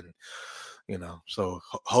out, and so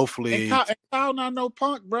hopefully. And Kyle not no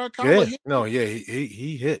punk, bro. Kyle hit. No,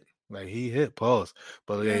 he hit. Like he hit pause,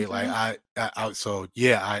 but I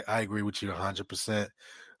agree with you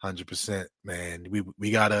 100%, man.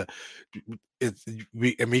 We gotta,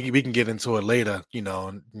 we can get into it later, in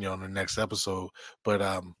the next episode.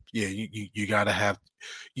 But you gotta have,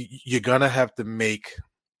 you're gonna have to make.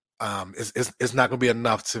 It's not gonna be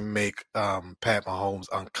enough to make Pat Mahomes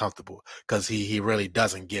uncomfortable because he really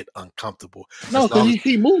doesn't get uncomfortable. No, because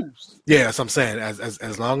he moves. Yeah, that's what I'm saying.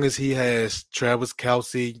 As long as he has Travis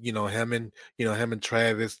Kelce, him and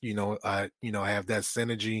Travis, have that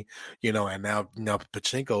synergy, and now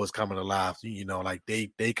Pachenko is coming alive. Like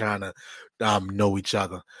they kind of know each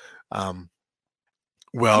other. Well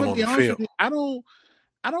on the field.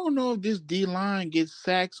 I don't know if this D line gets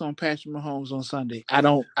sacks on Patrick Mahomes on Sunday. I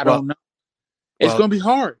don't know. It's gonna be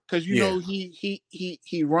hard because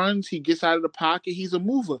he runs, he gets out of the pocket, he's a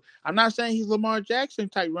mover. I'm not saying he's Lamar Jackson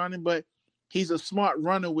type running, but he's a smart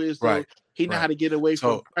runner with he know how to get away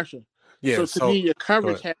from pressure. Yeah. So to me, your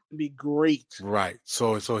coverage has to be great. Right.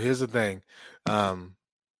 So here's the thing.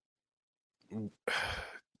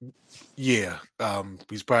 He's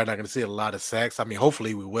probably not going to see a lot of sacks. I mean,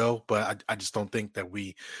 hopefully we will, but I just don't think that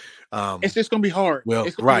we. It's just going to be hard. Well,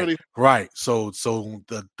 right. So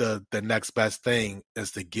the next best thing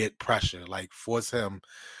is to get pressure, like force him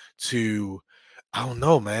to. I don't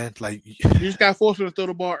know, man. Like you just got to force him to throw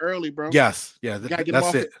the ball early, bro. Yes, yeah.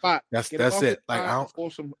 That's it. That's it. Like I don't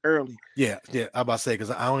force him early. Yeah. I'm about to say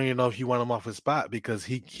because I don't even know if you want him off his spot because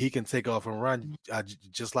he can take off and run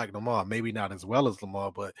just like Lamar. Maybe not as well as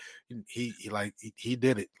Lamar, but he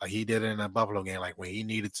did it. Like he did it in that Buffalo game. Like when he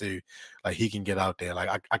needed to, like he can get out there.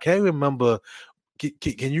 Like I can't remember.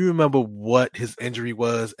 Can you remember what his injury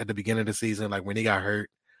was at the beginning of the season? Like when he got hurt.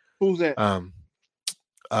 Who's that?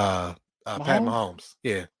 Pat Mahomes.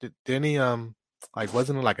 Yeah. Didn't he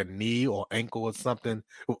wasn't it like a knee or ankle or something?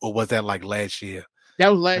 Or was that like last year? That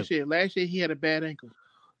was last year. Last year he had a bad ankle.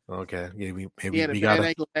 Okay. Yeah, he had a bad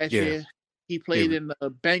ankle last year. He played in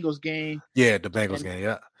the Bengals game. Yeah, the Bengals game,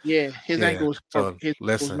 yeah. Yeah, his ankle was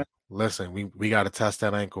listen, we gotta test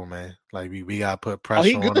that ankle, man. Like we gotta put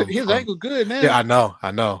pressure on him. His ankle good now. Yeah, I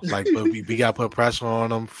know. Like but we gotta put pressure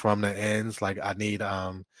on him from the ends. Like I need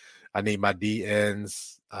my D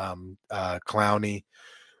ends, Clowney,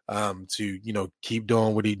 to keep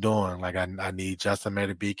doing what he's doing. Like I need Justin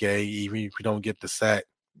Madubuike, even if we don't get the sack,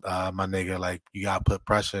 my nigga. Like you gotta put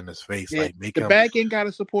pressure in his face. Yeah, Like make the him. back end got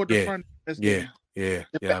to support the Yeah, front in this yeah,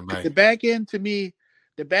 game. man. The back end, to me,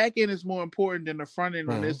 the back end is more important than the front end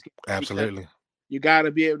on this game because Absolutely. you got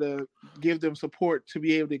to be able to give them support to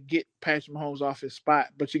be able to get Patrick Mahomes off his spot.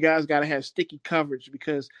 But you guys got to have sticky coverage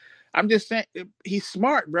because I'm just saying he's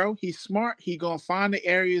smart, bro. He's smart. He gonna find the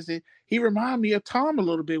areas that he remind me of Tom a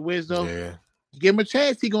little bit. Wizzo, Yeah, give him a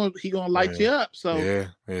chance, he gonna light yeah, you up. So yeah.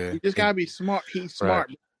 you just gotta be smart. He's Right.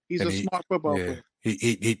 smart. He's And a smart football yeah,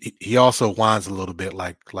 player. he also whines a little bit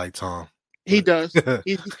like Tom, He but does.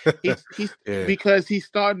 He's yeah, because he's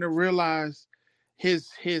starting to realize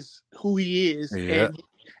his who he is yeah,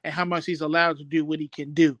 and how much he's allowed to do what he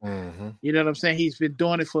can do. mm-hmm. You know what I'm saying? He's been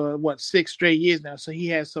doing it for 6 straight years now. So he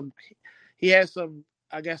has some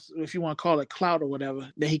I guess if you want to call it clout or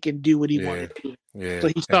whatever, that he can do what he Yeah, wanted to do. yeah, So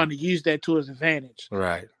he's starting to use that to his advantage.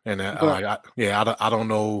 right. And But I don't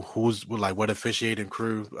know who's like what officiating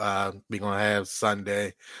crew we gonna have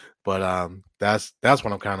Sunday, but that's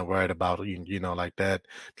what I'm kind of worried about. Like that,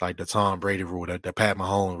 like the Tom Brady rule, the Pat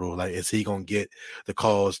Mahomes rule. Like, is he gonna get the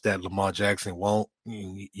calls that Lamar Jackson won't?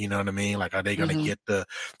 You know what I mean? Like, are they gonna get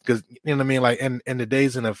because you know what I mean? Like in the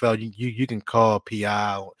days in the NFL, you can call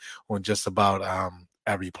PI on just about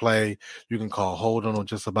every play. You can call holding on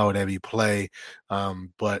just about every play.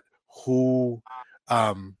 But who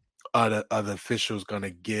are the other officials going to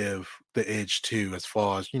give the edge to as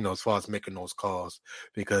far as making those calls?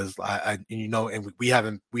 Because and we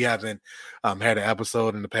haven't had an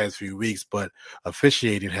episode in the past few weeks, but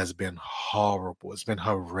officiating has been horrible. It's been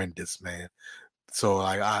horrendous, man. So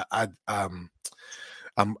like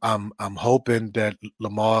I'm hoping that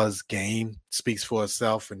Lamar's game speaks for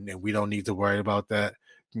itself, and we don't need to worry about that.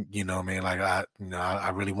 You know what I mean? Like I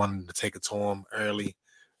really wanted to take it to him early.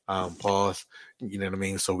 Pause. You know what I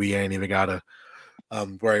mean? So we ain't even gotta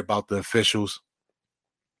worry about the officials.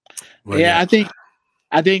 But yeah, I think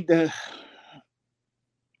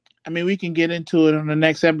we can get into it on the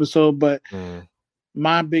next episode, but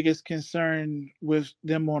my biggest concern with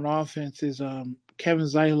them on offense is Kevin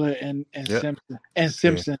Zeiler and yep. Simpson And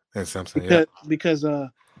Simpson, because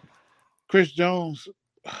Chris Jones,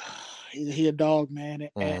 he a dog, man,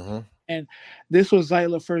 and this was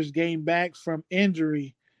Zeiler's first game back from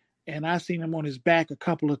injury, and I seen him on his back a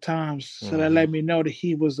couple of times, so that let me know that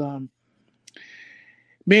he was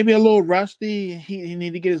maybe a little rusty. He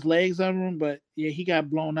need to get his legs under him, but yeah, he got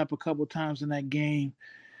blown up a couple of times in that game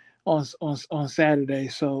on Saturday.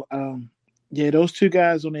 So yeah, those two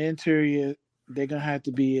guys on the interior, they're gonna have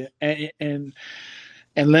to be and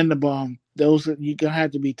Linderbaum. Those you're gonna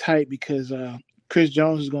have to be tight because Chris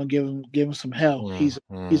Jones is gonna give him some hell. He's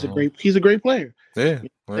a great player. Yeah,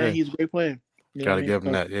 He's a great player. You know gotta what I give him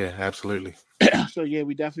mean? that. Yeah, absolutely. So yeah,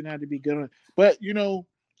 we definitely have to be good on it. But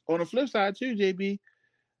on the flip side too, JB,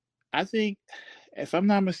 I think if I'm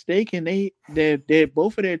not mistaken, they're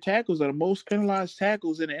both of their tackles are the most penalized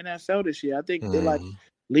tackles in the NFL this year. I think they like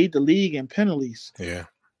lead the league in penalties. Yeah.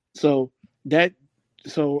 So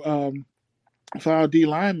for our D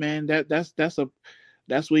line, man, that's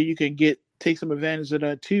where you can take some advantage of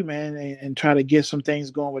that too, man, and try to get some things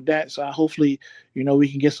going with that. So hopefully, we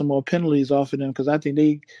can get some more penalties off of them because I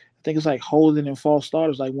think it's like holding and false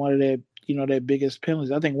starters like one of their biggest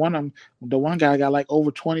penalties. I think the one guy got like over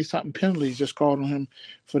 20 something penalties just called on him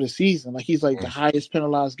for the season. Like he's like the highest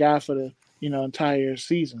penalized guy for the entire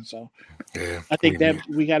season. So yeah, I think that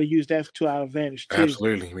we got to use that to our advantage too.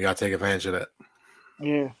 Absolutely, we got to take advantage of that.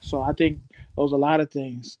 Yeah, so I think there's a lot of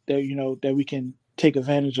things that that we can take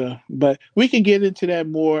advantage of, but we can get into that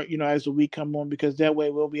more as the week come on because that way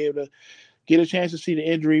we'll be able to get a chance to see the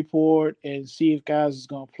injury report and see if guys is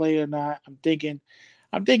going to play or not. I'm thinking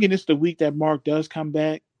it's the week that Mark does come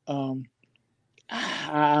back. I'm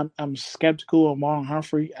skeptical of Marlon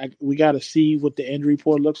Humphrey. We got to see what the injury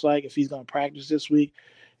report looks like if he's going to practice this week.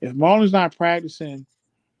 If Marlon's not practicing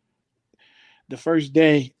the first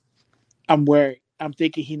day, I'm worried. I'm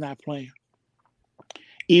thinking he's not playing.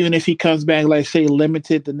 Even if he comes back, like say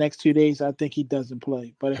limited the next 2 days, I think he doesn't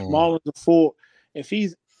play. But if Marlon's a full,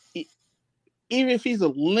 even if he's a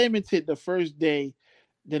limited the first day,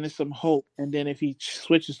 then there's some hope. And then if he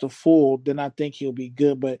switches to full, then I think he'll be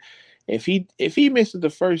good. But if he misses the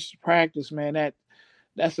first practice, man,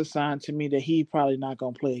 that's a sign to me that he probably not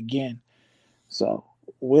gonna play again. So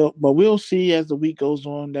we'll see as the week goes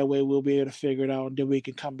on. That way we'll be able to figure it out, and then we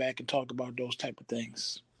can come back and talk about those type of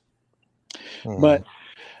things. But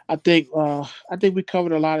I think we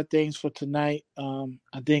covered a lot of things for tonight.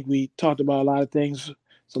 I think we talked about a lot of things.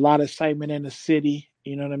 It's a lot of excitement in the city.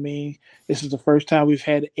 You know what I mean? This is the first time we've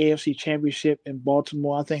had an AFC championship in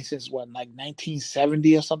Baltimore, I think since what, like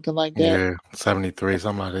 1970 or something like that. Yeah, 73,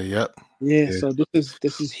 something like that. Yep. Yeah, Yeah. so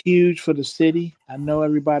this is huge for the city. I know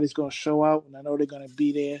everybody's gonna show out and I know they're gonna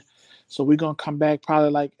be there. So we're gonna come back probably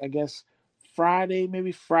like I guess Friday,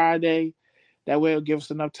 maybe Friday. That way it'll give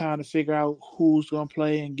us enough time to figure out who's gonna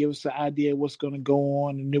play and give us the idea of what's gonna go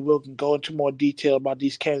on, and then we can go into more detail about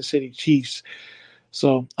these Kansas City Chiefs.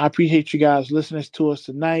 So I appreciate you guys listening to us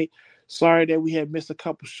tonight. Sorry that we had missed a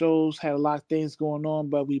couple shows, had a lot of things going on,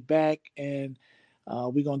 but we back and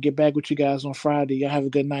we're gonna get back with you guys on Friday. Y'all have a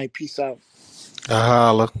good night. Peace out.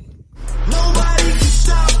 Holla. Nobody can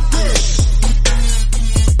stop this.